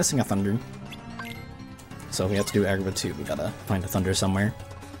world. We're only missing a Thunder. So we have to do Agrabah 2. We gotta find a Thunder somewhere.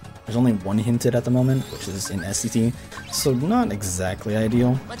 There's only one hinted at the moment, which is in SCT, so not exactly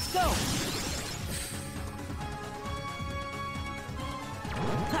ideal. Let's go.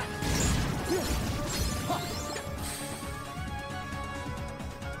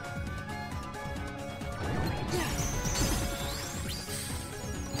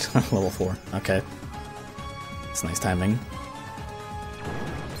 Level 4. Okay. It's nice timing.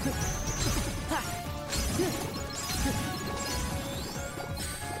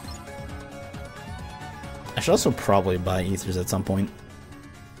 I should also probably buy ethers at some point.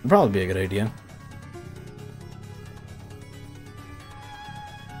 Would probably be a good idea.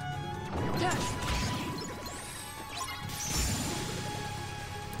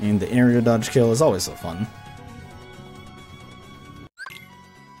 And the area dodge kill is always so fun.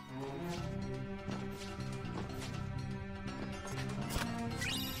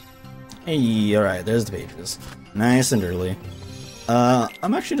 Hey, alright, there's the pages. Nice and early.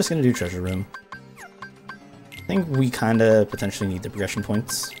 I'm actually just gonna do treasure room. I think we kinda potentially need the progression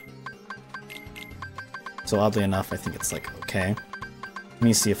points. So oddly enough, I think it's like okay. Let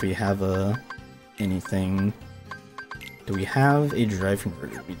me see if we have anything. Do we have a drive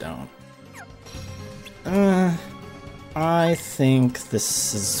converter? We don't. I think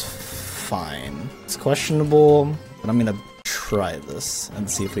this is fine. It's questionable, but I'm gonna try this and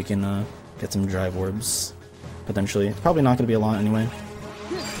see if we can get some drive orbs. Potentially. Probably not gonna be a lot anyway.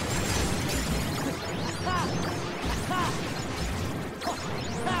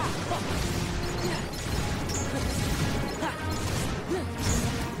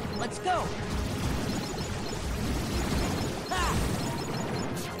 Let's go.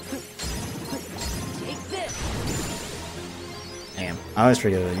 Take this. Damn. I always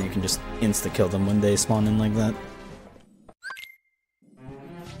forget that you can just insta-kill them when they spawn in like that.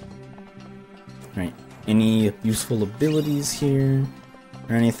 Alright. Any useful abilities here?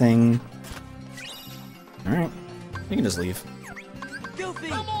 Or anything? Alright. We can just leave. Goofy.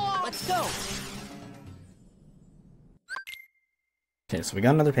 Let's go. Okay, so we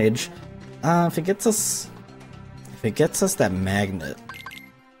got another page. If it gets us that magnet,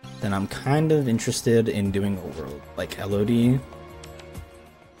 then I'm kind of interested in doing a world like LOD.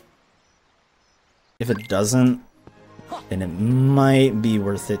 If it doesn't, then it might be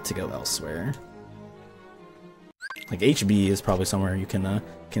worth it to go elsewhere. Like HB is probably somewhere you can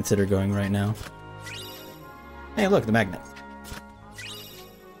consider going right now. Hey, look, the magnet.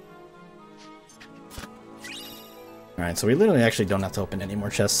 Alright, so we literally actually don't have to open any more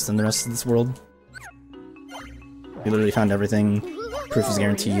chests in the rest of this world. We literally found everything. Proof is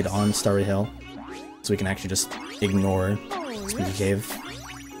guaranteed on Starry Hill. So we can actually just ignore Spooky Cave.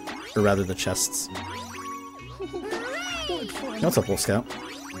 Or rather, the chests. What's up, Wolf Scout?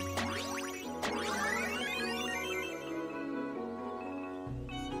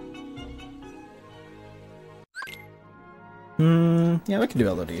 Yeah, we could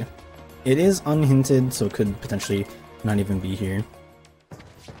do LOD. It is unhinted, so it could potentially not even be here.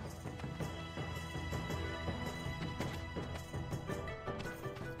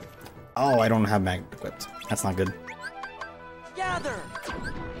 Oh, I don't have magnet equipped. That's not good. Gather.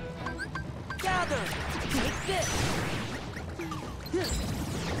 Gather. Take this.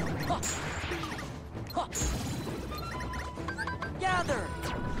 Gather.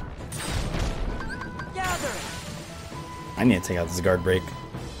 Gather. I need to take out this guard break.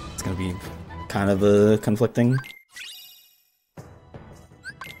 It's gonna be kind of conflicting.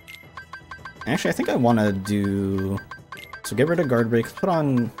 Actually, I think I want to do... So get rid of guard break, put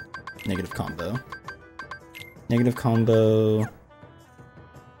on negative combo. Negative combo...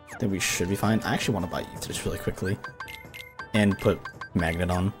 I think we should be fine. I actually want to buy Yeet just really quickly. And put magnet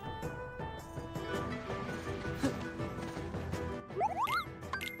on.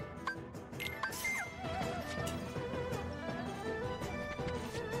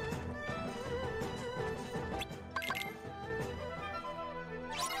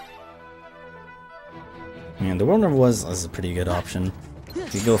 And the World Number was a pretty good option.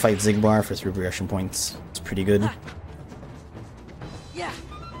 You go fight Zigbar for 3 progression points. It's pretty good. Yeah.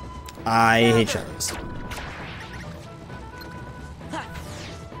 I hate shadows.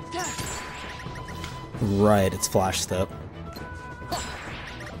 Right, it's flash step.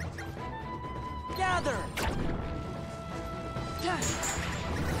 Gather.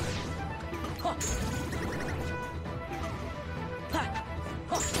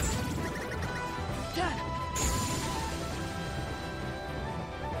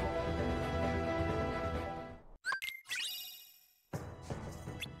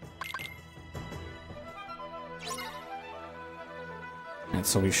 And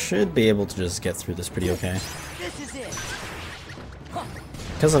so we should be able to just get through this pretty okay. This is it.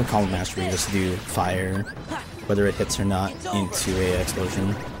 Because of Column Mastery, we just do fire, whether it hits or not, into a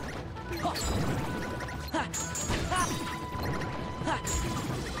explosion.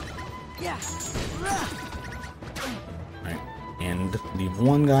 Yeah. Alright, and leave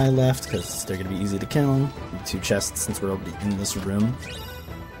one guy left, because they're going to be easy to kill. Leave 2 chests, since we're already in this room.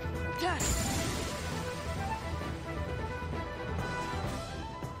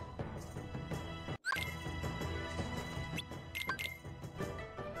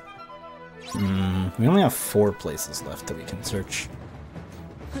 We only have 4 places left that we can search.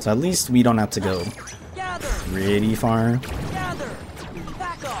 So at least we don't have to go pretty far. Gather.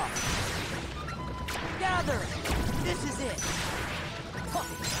 Back off. Gather. This is it.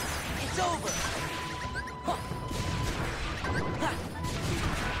 It's over.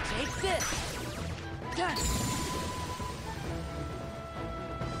 Take this.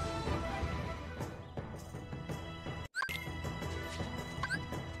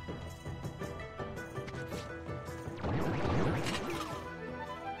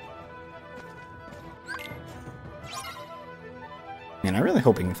 Man, I really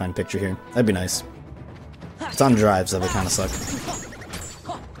hope we can find a picture here. That'd be nice. It's on drives, that would kind of suck.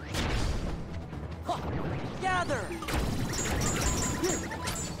 Gather.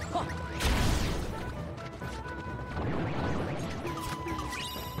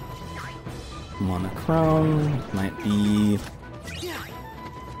 Monochrome might be.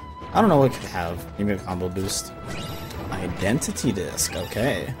 I don't know what it could have. Maybe a combo boost. Identity disc.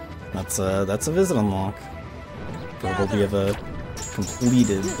 Okay, that's a visit unlock. Probably have a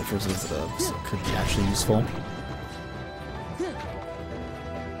completed the first visit up, so it could be actually useful.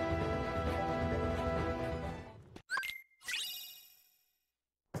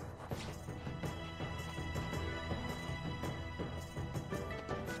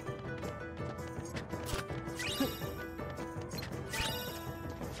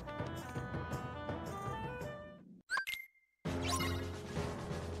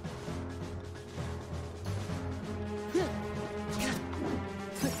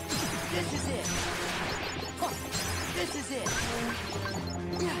 This is it.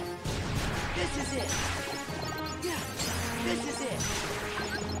 This is it. This is it.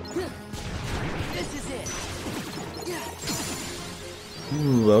 This is it. This is it.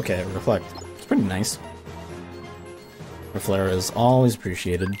 Ooh, okay, reflect. It's pretty nice. Reflare is always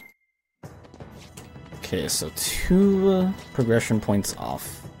appreciated. Okay, so 2 progression points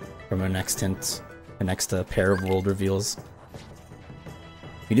off from our next hint, our next pair of world reveals.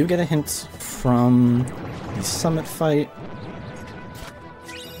 We do get a hint from the summit fight.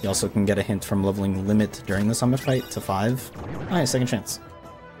 You also can get a hint from leveling limit during the summit fight to 5. Oh, yeah, second chance.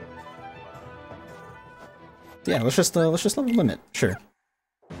 Yeah, let's just level limit. Sure,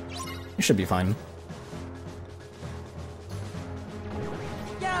 you should be fine.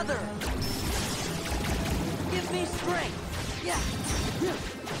 Gather. Give me strength. Yeah.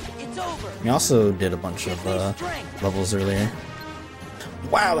 It's over. We also did a bunch of levels earlier.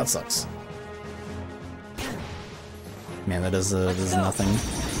 Wow, that sucks. Man, that is nothing.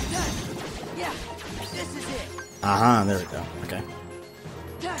 Yeah. This is it. Aha, there we go. Okay.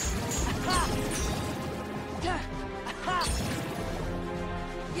 Yeah.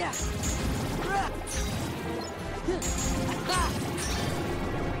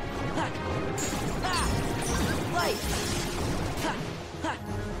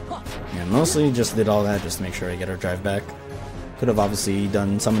 Yeah, mostly just did all that just to make sure I get our drive back. Could have obviously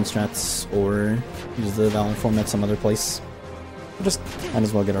done summon strats or use the Valor form at some other place. But just might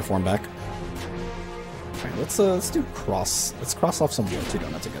as well get our form back. Alright, let's do cross. Let's cross off some worlds we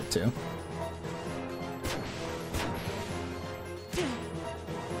don't have to go to.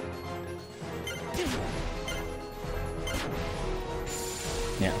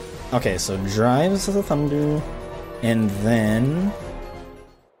 Yeah. Okay, so drives as a thunder, and then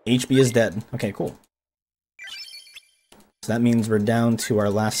HB is dead. Okay, cool. So that means we're down to our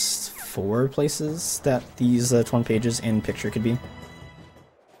last 4 places that these 20 pages in picture could be.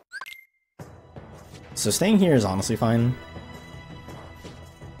 So staying here is honestly fine.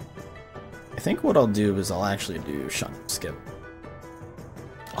 I think what I'll do is I'll actually do Shun Skip.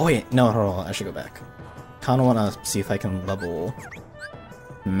 Oh wait, no, hold on, I should go back. Kinda wanna see if I can level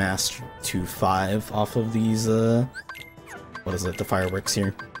Master to 5 off of these, what is it, the fireworks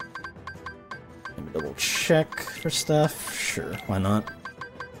here. Let me double check for stuff. Sure, why not?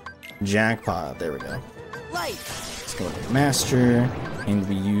 Jackpot, there we go. Let's go with Master, and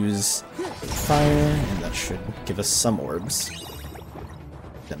we use fire, and that should give us some orbs.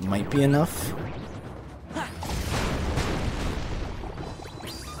 That might be enough.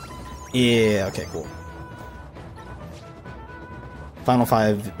 Yeah, okay, cool. Final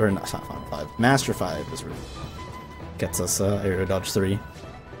 5, or no, it's not Final 5. Master 5 is really gets us Aero Dodge 3.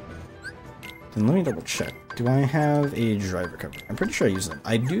 Then let me double check. Do I have a drive recovery? I'm pretty sure I use them.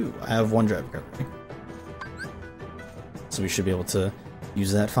 I do. I have 1 drive recovery. So we should be able to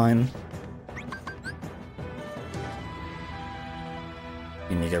use that fine.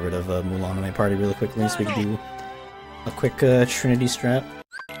 We need to get rid of Mulan in my party really quickly so we can do a quick Trinity strat.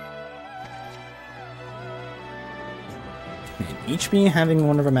 Man, HB having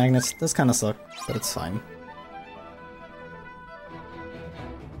one of our magnets does kind of suck, but it's fine.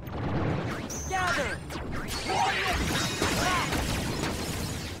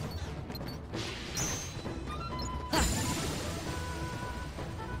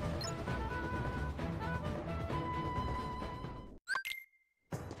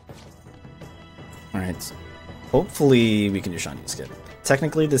 Alright, hopefully we can do Shiny Skip.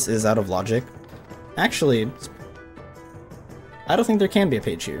 Technically this is out of logic. Actually, I don't think there can be a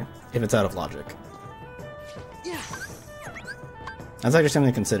page here if it's out of logic. That's actually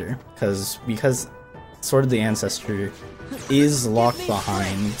something to consider, because Sword of the Ancestor is locked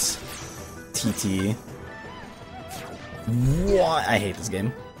behind TT. What? I hate this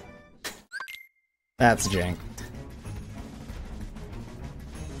game. That's jank.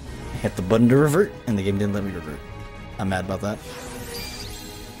 I hit the button to revert, and the game didn't let me revert. I'm mad about that.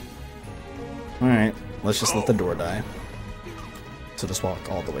 Alright, let's just let the door die. So just walk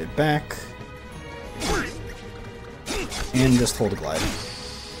all the way back. And just hold a glide.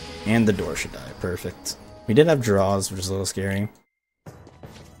 And the door should die. Perfect. We did have draws, which is a little scary.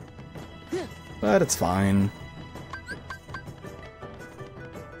 But it's fine.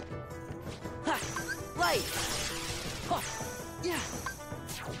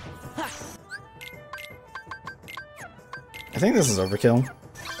 I think this is overkill.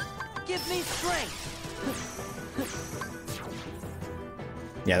 Give me strength.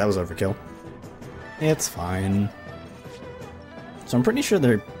 Yeah, that was overkill. It's fine. So I'm pretty sure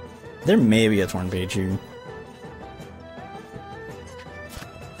there may be a torn page here.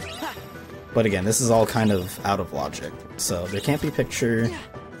 But again, this is all kind of out of logic. So there can't be picture,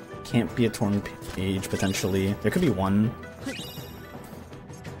 can't be a torn page potentially. There could be one.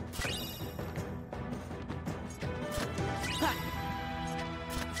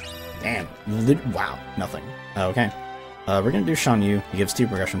 Damn. Wow. Nothing. Okay. We're gonna do Shan Yu. He gives 2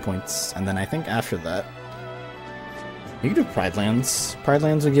 progression points, and then I think after that, you can do Pride Lands. Pride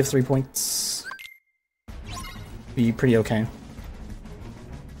Lands would give 3 points. Be pretty okay.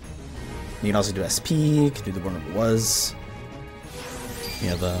 You can also do SP, you can do the Born of Was. You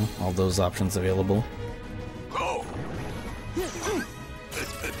have all those options available. Go! Take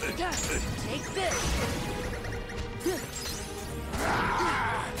this.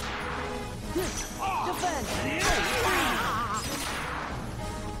 Defend.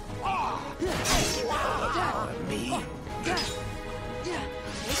 Me? Take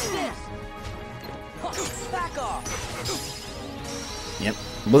this. Back off. Yep.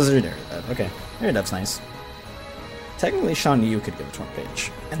 Blizzard Air Dub. Okay. Air Dub's nice. Technically, Shan Yu could give a torn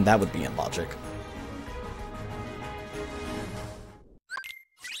page, and that would be in logic.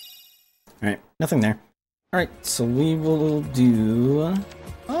 Alright, nothing there. Alright, so we will do...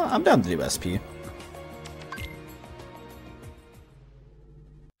 I'm down to do SP.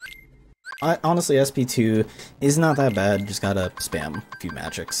 Honestly, SP2 is not that bad, just gotta spam a few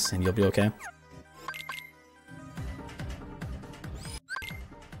magics, and you'll be okay.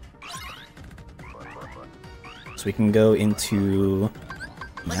 So we can go into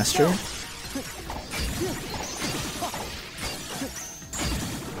Master.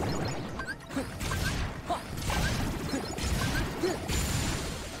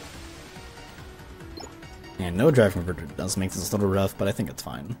 And no drive converter does make this a little rough, but I think it's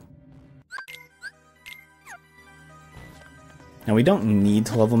fine. Now we don't need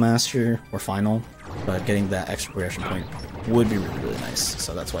to level Master or Final, but getting that extra progression point would be really, really nice.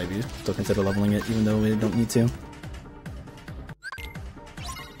 So that's why we still consider leveling it, even though we don't need to.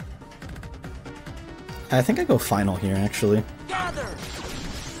 I think I go Final here, actually. Gather.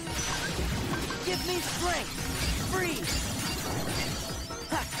 Give me strength. Freeze.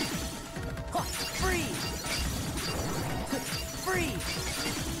 Freeze. Freeze.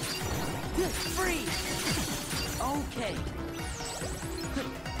 Freeze. Okay.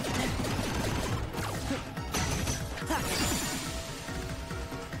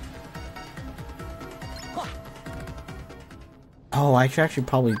 Oh, I should actually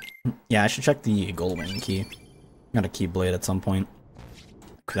probably... Yeah, I should check the Goldwing key. Got a Keyblade at some point.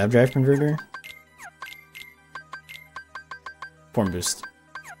 Could I have Drive Converter? Form Boost.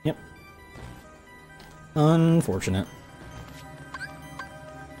 Yep. Unfortunate.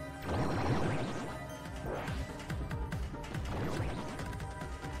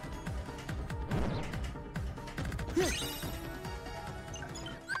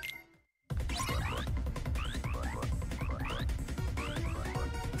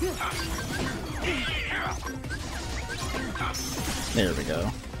 There we go.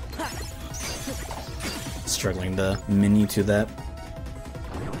 Struggling to menu to that.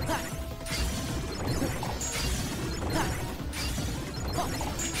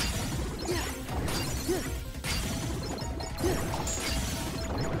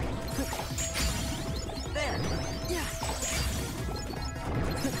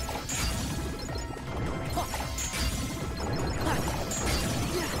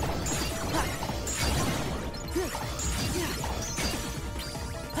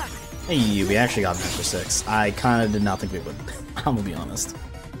 Hey, we actually got Master 6. I kind of did not think we would. I'm gonna be honest.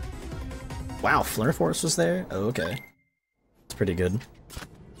 Wow, Flare Force was there? Oh, okay. It's pretty good.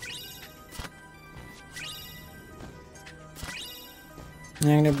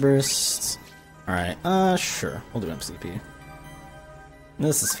 Negative Burst. Alright, sure. We'll do MCP.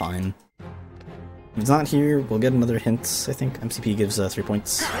 This is fine. If it's not here, we'll get another hint, I think. MCP gives 3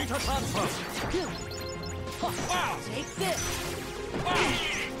 points. Take this.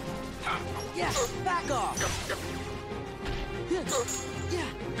 Yeah, back off. Yeah,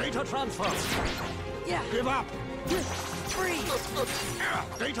 Data transfer. yeah. Give up. Freeze.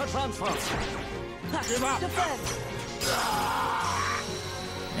 Data transfer. Give up. Defend.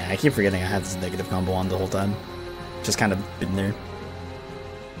 Yeah, I keep forgetting I had this negative combo on the whole time. Just kind of been there.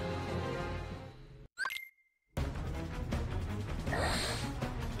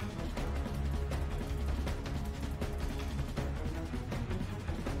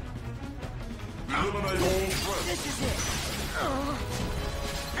 This is it.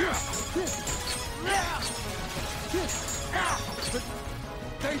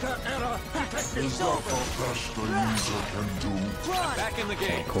 Data error detected. It's over. Run. Back in the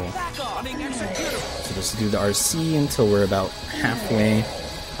game. Cool. Back off. Running execute. So just do the RC until we're about halfway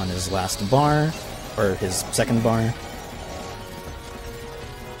on his last bar, or his second bar.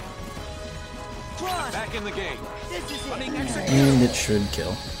 Run. Back in the game. This is it. Running execute. And it should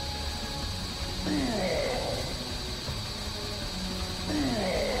kill.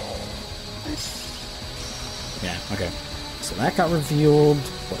 Yeah, okay. So that got revealed.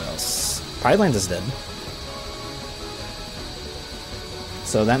 What else? Pidelands is dead.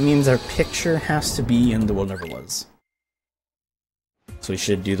 So that means our picture has to be in the World Never Was. So we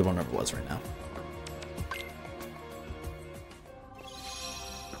should do the World Never Was right now.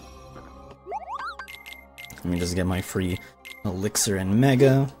 Let me just get my free Elixir and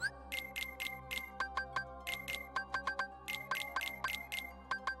Mega.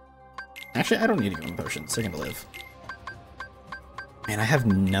 Actually, I don't need to give him potions. They're gonna live. Man, I have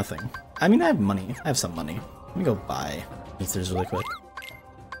nothing. I mean, I have money. I have some money. Let me go buy ethers really quick.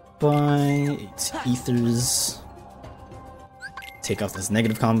 Buy 8 ethers. Take off this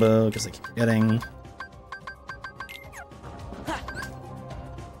negative combo because I keep forgetting.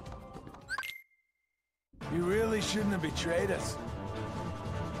 You really shouldn't have betrayed us.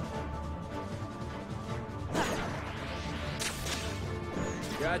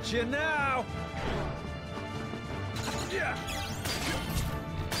 Gotcha now. Yeah.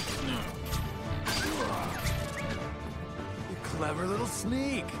 You clever little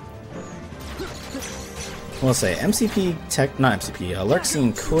sneak. We'll say MCP tech, not MCP.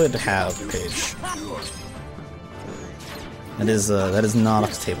 Lurkscene could have a page. That is not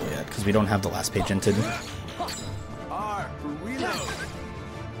off the table yet because we don't have the last page entered. R, reload.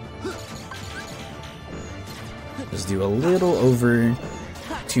 Just do a little over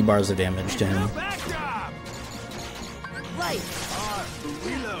 2 bars of damage to him. Back up. Light. R,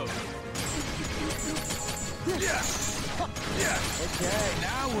 reload. Yeah. Yeah. Okay,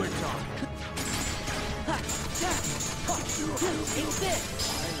 now we're talking. Take this.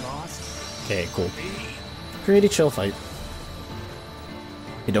 I lost. Okay, cool. Pretty chill fight.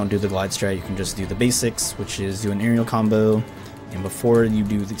 If you don't do the glide strat, you can just do the basics, which is do an aerial combo, and before you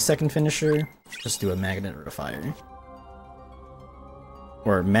do the second finisher, just do a magnet or a fire.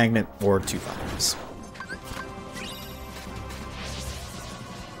 Or magnet or 2 fires.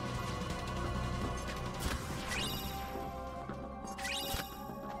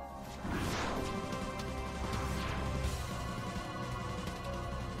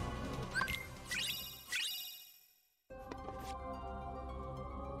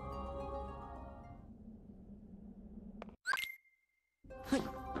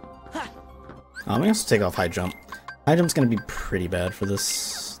 We also take off high jump. High jump's gonna be pretty bad for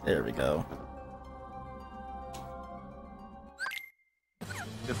this. There we go.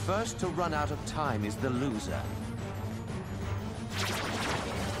 The first to run out of time is the loser.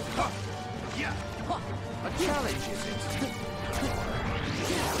 Yeah. A challenge, is it?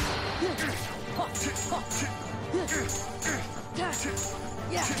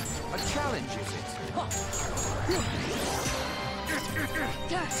 Yeah. A challenge, is it?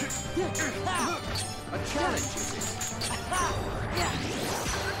 A challenge, is it? Yeah.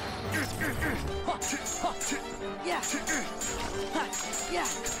 Yeah. Yeah.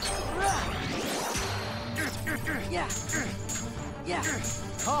 Yeah. Yeah.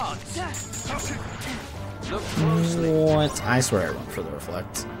 Cards. Look closely. What? I swear I went for the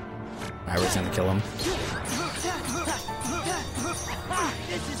reflect. I was gonna kill him.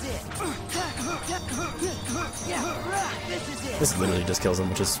 This is it. Yeah. This is it. This literally just kills him,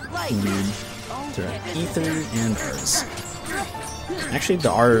 which is weird. Through ether and R's. Actually,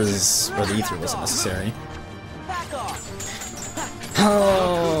 the R's or the ether wasn't necessary. Back off.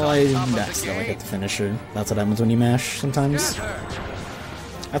 Oh, I accidentally hit the finisher. That's what happens when you mash sometimes.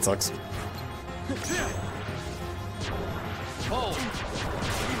 That sucks. Hold.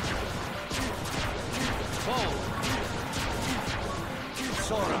 Hold.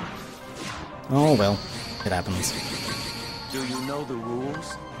 Sora, Oh well, it happens. do you know the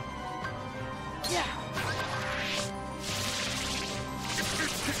rules?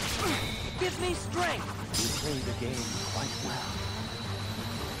 Give me strength. You play the game quite well.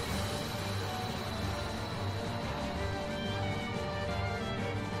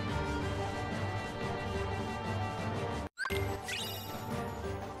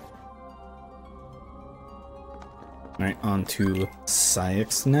 Alright, on to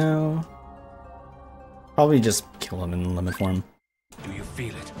Syx now. Probably just kill him in limit form. Do you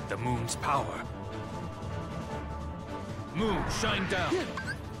feel it? The moon's power. Moon, shine down.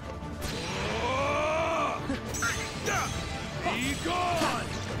 Be gone!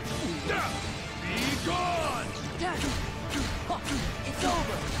 Be gone! It's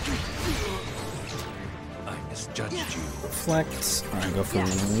over. I misjudged you. Reflect. Alright, go for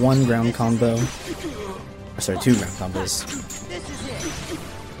one ground combo. Or sorry, two ground combos. This is it.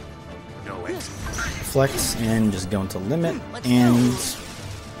 No exit. Reflect and just go into limit, and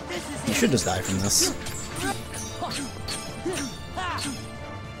you should just die from this.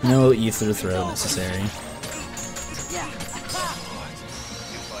 No ether throw necessary. If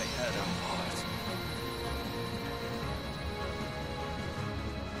I had a heart.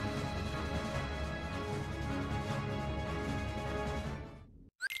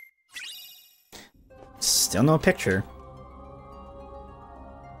 Still no picture.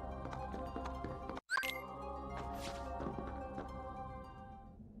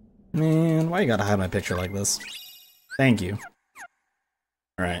 Man, why you gotta hide my picture like this? Thank you.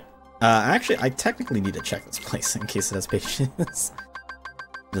 Alright. Actually, I technically need to check this place in case it has pages.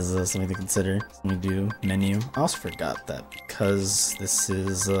 This is something to consider. Let me do menu. I also forgot that because this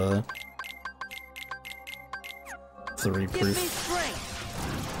is, 3 Give me proof.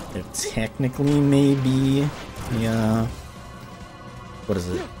 strength. It technically may be, yeah. What is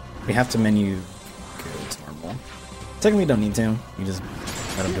it? We have to menu go to normal. Technically, don't need to. You just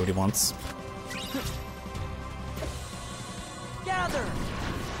let him do what he wants. Gather.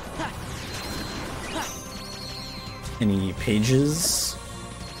 Any pages?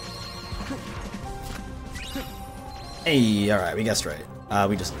 Hey, alright, we guessed right.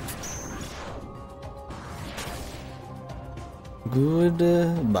 We just...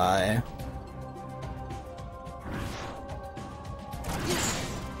 Goodbye.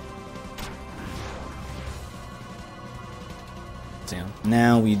 So,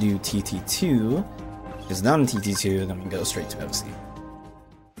 now we do TT2. Because done TT2, then we go straight to OC.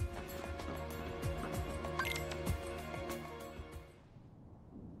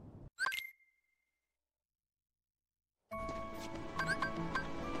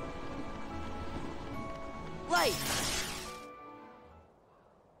 Light.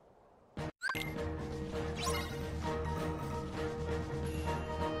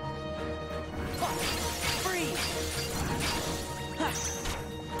 Freeze.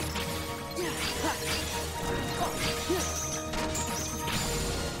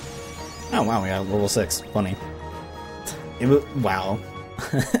 Oh wow, we got level 6. Funny. Wow.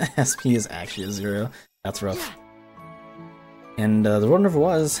 SP is actually a 0. That's rough. And the Road Never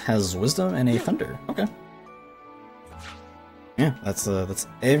Was has Wisdom and a Thunder. Okay. Yeah, that's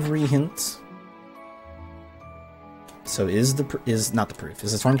every hint. So is not the proof.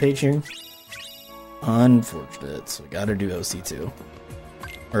 Is the torn page here? Unfortunate. So we gotta do OC2.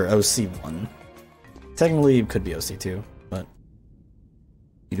 Or OC1. Technically it could be OC2, but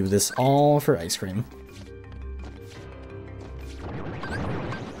you do this all for ice cream.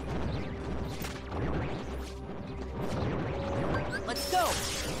 Let's go.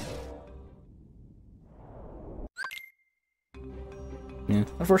 Yeah.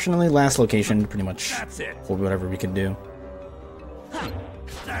 Unfortunately, last location pretty much That's it. hold whatever we can do.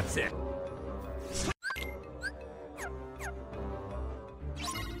 That's it.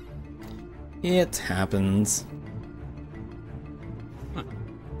 It happens.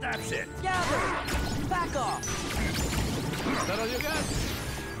 That's it. Gather. Back off. Is that all you got?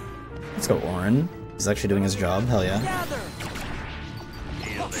 Let's go, Orin. He's actually doing his job. Hell yeah. Gather.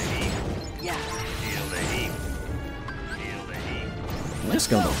 Feel the heat. Yeah. Feel the heat. Feel the heat. Let's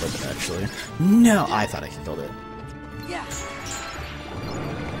go a little bit, actually. No, I thought I could build it. Yeah.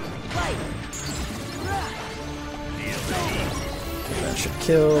 Light. Feel the heat. Okay, that should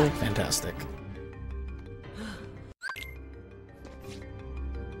kill. Fantastic.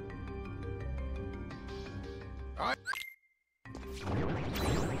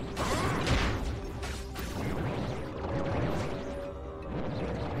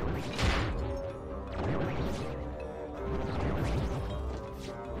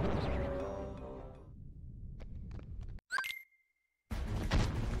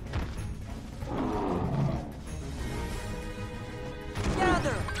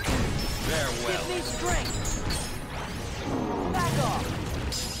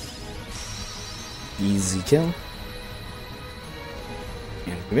 Easy kill.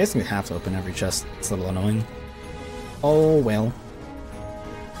 And we basically have to open every chest. It's a little annoying. Oh well.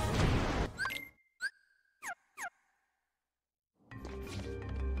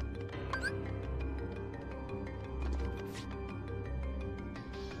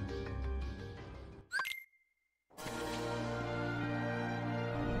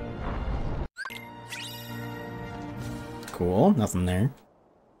 Cool, nothing there.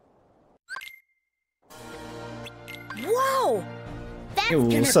 Whoa! That's Yo,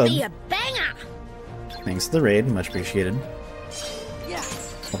 gonna what's up? be a banger! Thanks to the raid, much appreciated.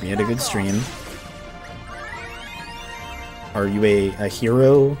 Hope you had a good stream. Are you a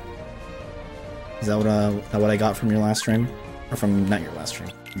hero? Is that what I got from your last stream? Or from, not your last stream,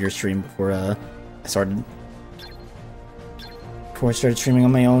 your stream before I started? Before I started streaming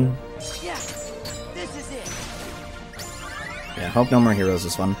on my own? Yeah, this is it. Yeah, hope No More Heroes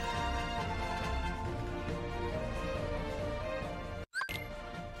is fun.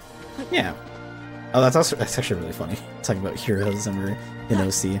 Yeah. Oh, that's actually really funny. Talking about heroes and we're in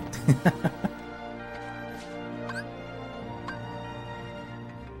OC.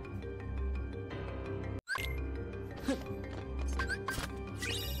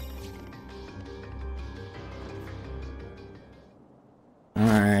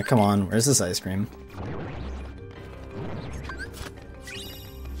 Alright, come on. Where's this ice cream?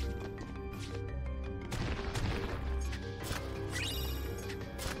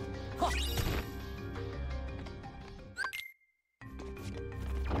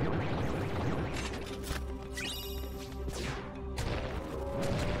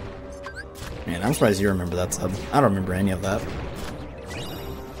 Man, I'm surprised you remember that sub. I don't remember any of that.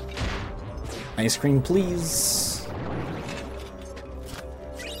 Ice cream, please.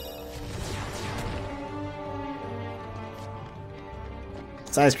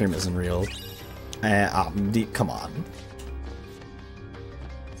 This ice cream isn't real. Come on.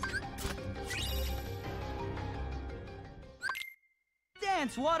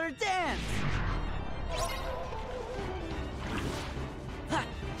 Dance, water, dance. Ha.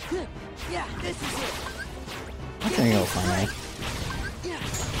 Yeah, this is it. I think I'll find out. Yeah.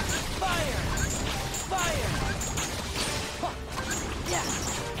 Fire! Fire! Ha. Yeah.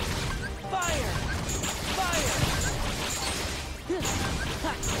 Fire! Fire!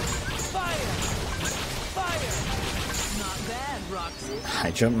 Ha. Fire! Fire! Not bad, Roxy.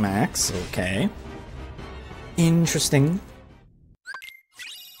 High jump max, okay. Interesting.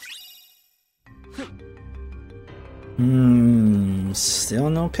 Still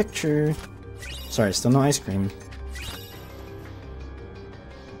no picture. Sorry, still no ice cream.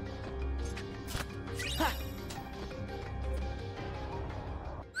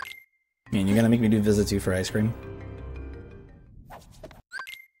 Man, you're gonna make me do visit 2 for ice cream?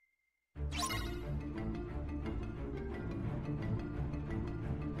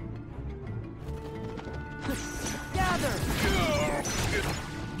 Gather!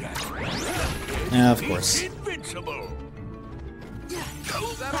 Yeah, of course. Invincible.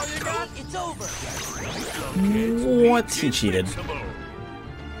 Is that all you got? It's over. What? He cheated. Invincible.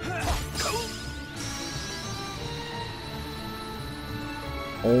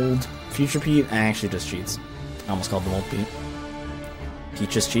 Old Future Pete actually just cheats. I almost called him Old Pete. Pete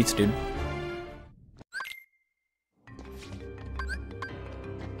just cheats, dude.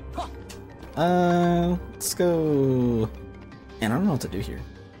 Let's go. Man, I don't know what to do here.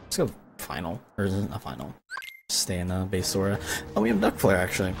 Let's go final. Or is it a final? Stay in base Sora. Oh, we have Duck Flare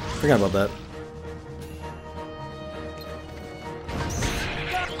actually. Forgot about that.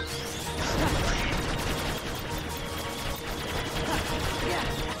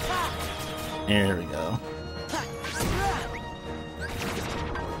 There we go.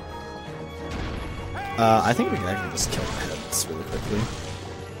 I think we can actually just kill the heads really quickly.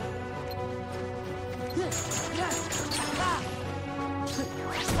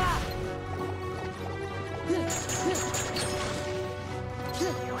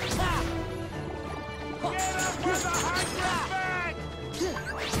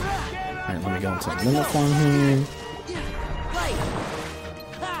 Alright, let me go into limit form here.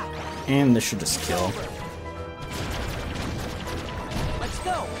 And this should just kill. Let's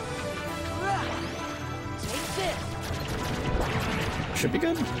go. Take this. Should be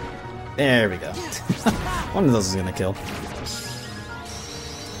good. There we go. One of those is gonna kill.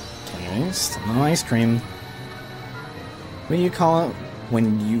 Anyways, still no ice cream. What do you call it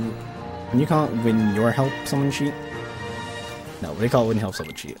when you when help someone cheat? No, what do you call it when you help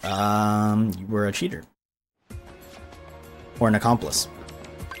someone cheat? You were a cheater. Or an accomplice.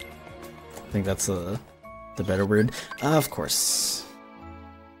 I think that's the better word. Of course.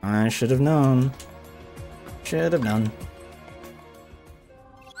 I should have known. Should have known.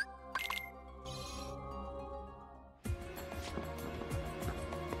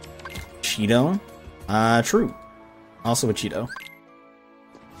 Cheeto? True. Also a Cheeto.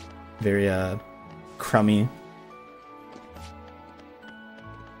 Very, crummy.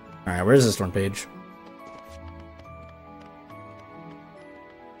 Alright, where's this one page?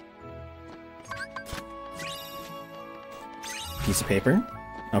 Piece of paper.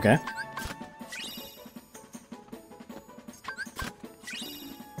 Okay.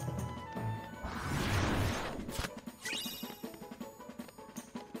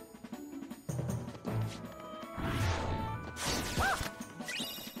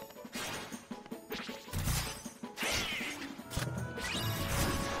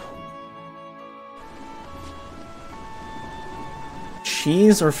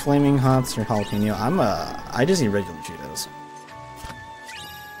 Cheese or flaming hots or jalapeno? I just eat regular Cheetos.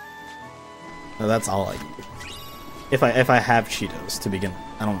 So that's all I eat. If I have Cheetos to begin,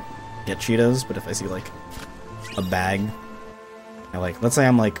 I don't get Cheetos, but if I see like a bag, let's say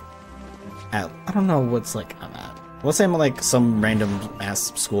I'm like at, I don't know what's like I'm at. Let's say I'm like some random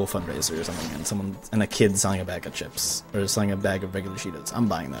ass school fundraiser or something, and a kid selling a bag of chips or selling a bag of regular Cheetos. I'm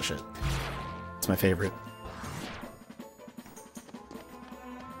buying that shit. It's my favorite.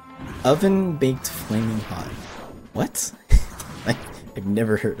 Oven baked flaming hot. What? I've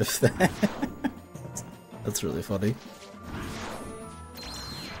never heard of that. That's really funny.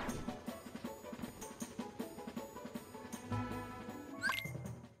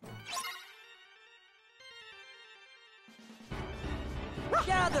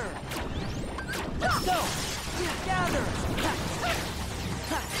 Gather! Let's go! Gather!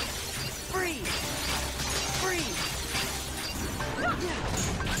 Freeze! Freeze!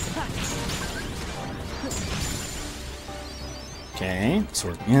 Okay,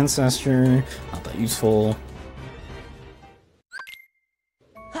 Sword of the Ancestor, not that useful.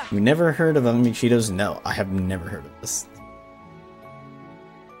 You never heard of Oven Baked Cheetos? No, I have never heard of this.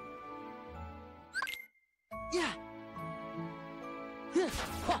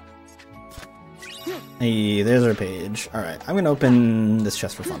 Hey, there's our page. Alright, I'm gonna open this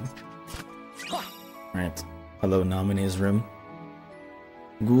chest for fun. Alright, hello nominees room.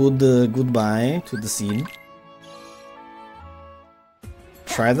 Goodbye to the scene.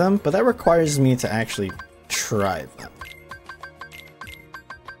 Try them, but that requires me to actually try them.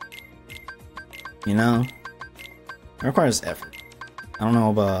 You know? It requires effort. I don't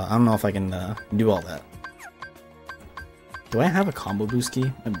know if I can do all that. Do I have a combo boost key?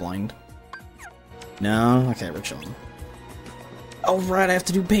 I'm blind. No? Okay, we're chilling. Alright, I have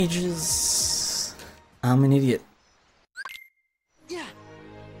to do pages! I'm an idiot. I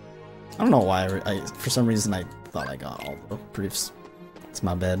don't know why for some reason I thought I got all the proofs. It's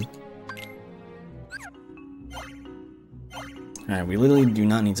my bad. Alright, we literally do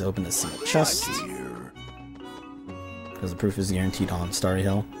not need to open this single chest. Because the proof is guaranteed on Starry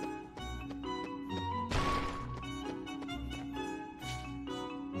Hill.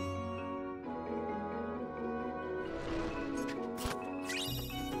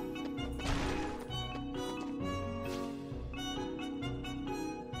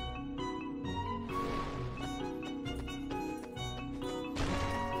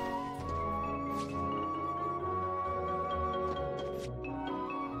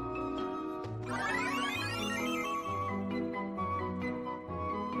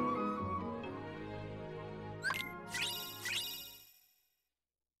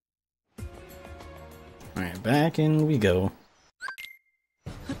 Alright, back in we go.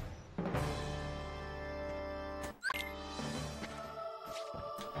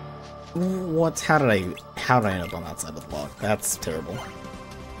 What? How did I end up on that side of the block? That's terrible.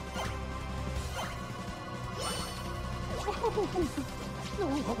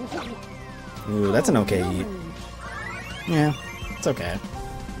 Ooh, that's an okay eat. Yeah, it's okay.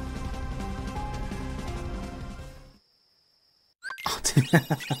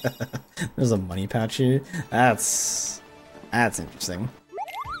 There's a money pouch here. That's interesting.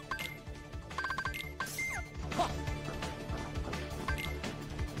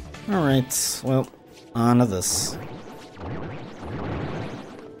 Alright, well, on to this.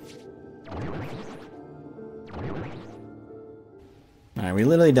 Alright, we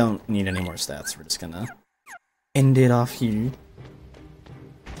literally don't need any more stats. We're just gonna end it off here.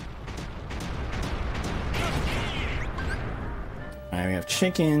 Alright, we have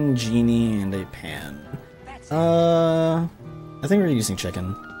chicken, genie, and a pan. I think we're using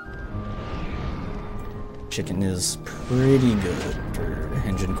chicken. Chicken is pretty good for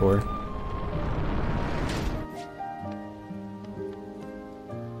engine core.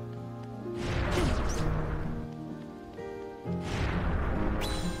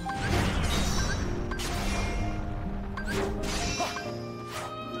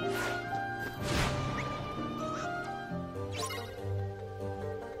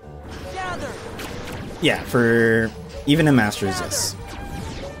 Yeah, for even in Masters, yes.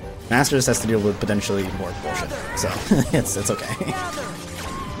 Masters has to deal with potentially more bullshit, so it's okay. Gather.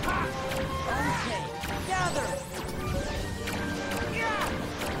 Okay, gather.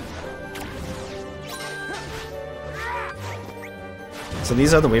 So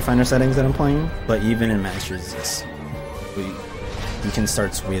these are the Wayfinder settings that I'm playing, but even in Masters, yes, you can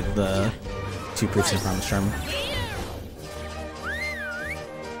start with 2 proofs and Promise Charm.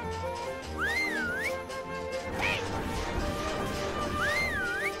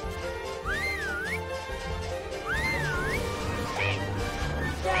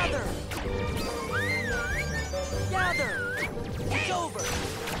 Gather. Gather. It's over.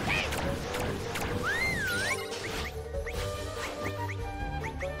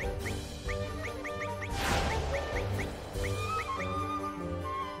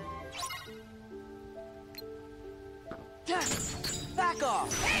 Back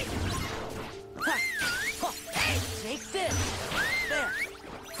off. Ha. Ha. Take this. There.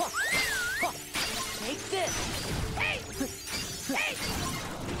 Ha. Ha. Take this.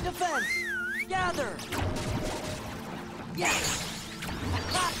 Defense. Gather. Yes.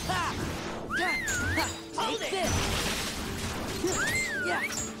 Ha. Ha. Yeah. Ha. Take this. Yeah.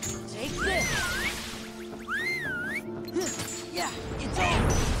 Take this. Yeah. It's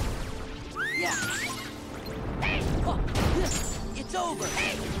over. Yeah. Ha. It's over.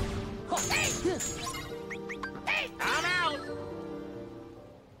 I'm out.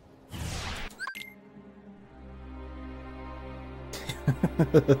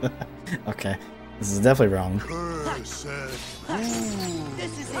 Okay, this is definitely wrong. Cursed. This is it.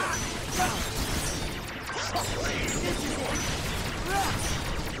 This is it.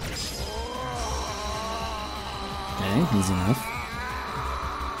 Okay, easy enough.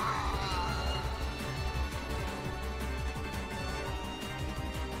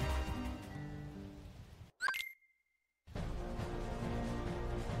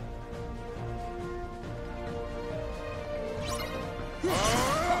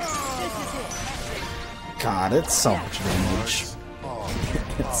 God, it's so much damage.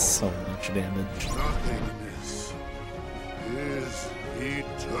 It's so much damage. Nothingness is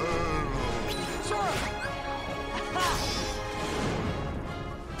eternal.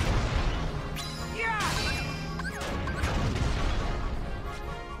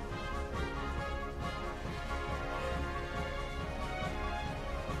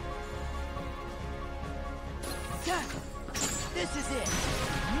 This is it.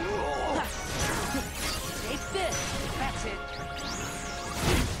 Take this. That's it.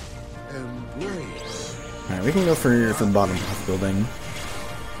 Embrace. Alright, we can go for the bottom half building.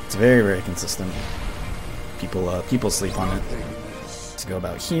 It's very, very consistent. People sleep on it. Let's go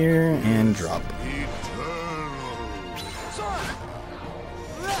about here and drop.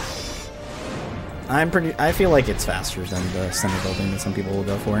 I feel like it's faster than the center building that some people will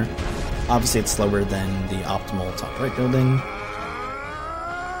go for. Obviously it's slower than the optimal top right building.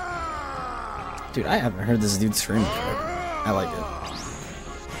 Dude, I haven't heard this dude scream before. I like it.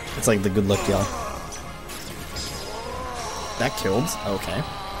 It's like the good luck yell. That killed? Okay.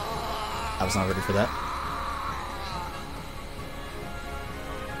 I was not ready for that.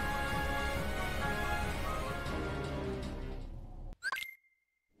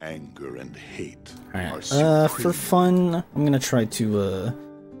 Anger and hate. Alright, for fun, I'm gonna try to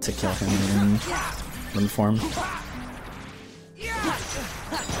kill him in run form.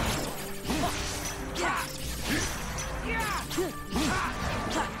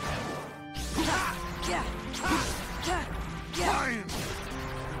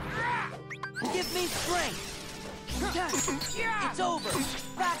 Give me strength. It's over.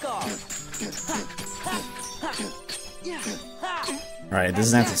 Back off. Alright, this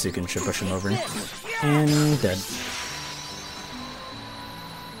is Anti-Sukin, should push him over. And dead.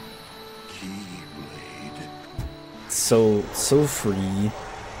 So free.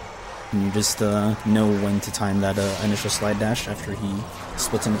 And you just know when to time that initial slide dash after he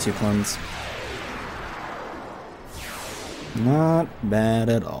splits into 2 clones. Not bad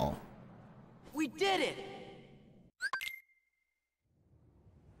at all. We did it.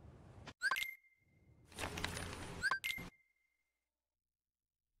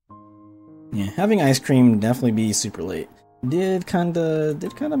 Yeah, having ice cream definitely be super late did kinda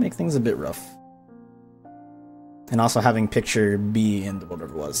make things a bit rough. And also having picture be in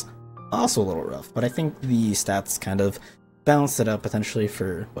whatever it was, also a little rough. But I think the stats kind of balanced it out potentially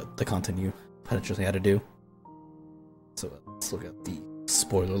for what the content you potentially had to do. So let's look at the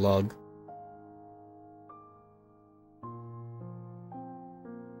spoiler log.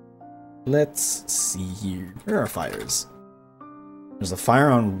 Let's see here. There are fires. There's a fire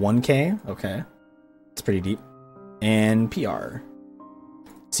on 1K. Okay. It's pretty deep. And PR.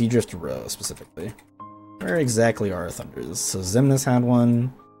 Seadrift Row, specifically. Where exactly are our Thunders? So Xemnas had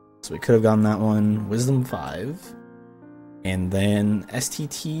one, so we could have gotten that one. Wisdom 5. And then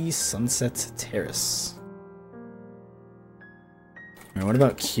STT Sunset Terrace. Alright, what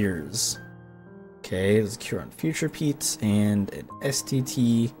about cures? Okay, there's a cure on Future Pete and an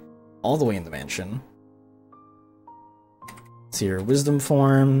STT all the way in the mansion. So your Wisdom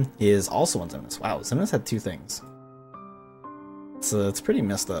form is also on Xemnas. Wow, Xemnas had 2 things. So it's pretty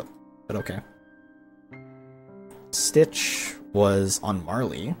messed up, but okay. Stitch was on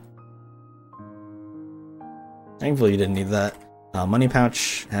Marley. Thankfully you didn't need that. Money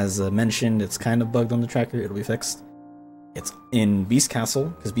Pouch, as mentioned, it's kind of bugged on the tracker. It'll be fixed. It's in Beast Castle,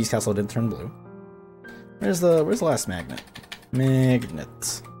 because Beast Castle didn't turn blue. Where's the last magnet?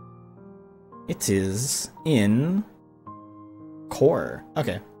 Magnet. It is in Core.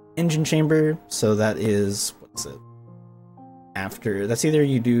 Okay. Engine Chamber, so that is, what's it? After, that's either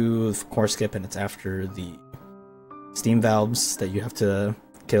you do Core Skip and it's after the Steam Valves that you have to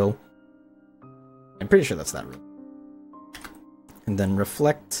kill. I'm pretty sure that's that room. And then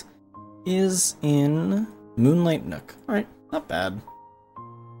Reflect is in Moonlight Nook. Alright, not bad.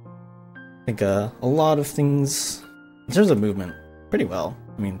 I think a lot of things, in terms of movement, pretty well.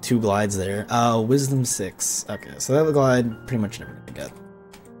 I mean, 2 glides there. Wisdom 6. Okay, so that glide, pretty much never gonna get.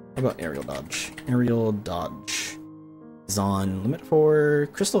 What about Aerial Dodge? Aerial Dodge is on limit for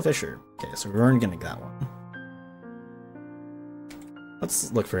Crystal Fisher. Okay, so we weren't gonna get that one.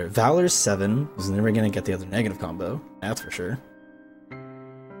 Let's look for it. Valor 7 is never gonna get the other negative combo, that's for sure.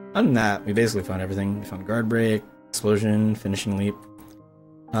 Other than that, we basically found everything. We found Guard Break, Explosion, Finishing Leap.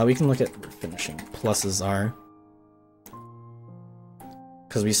 We can look at where finishing pluses are.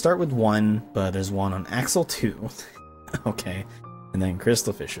 Because we start with 1, but there's 1 on Axle 2. Okay. And then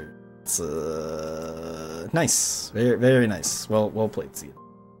Crystal Fisher. It's nice. Very, very nice. Well played, Seed.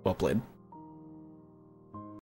 Well played.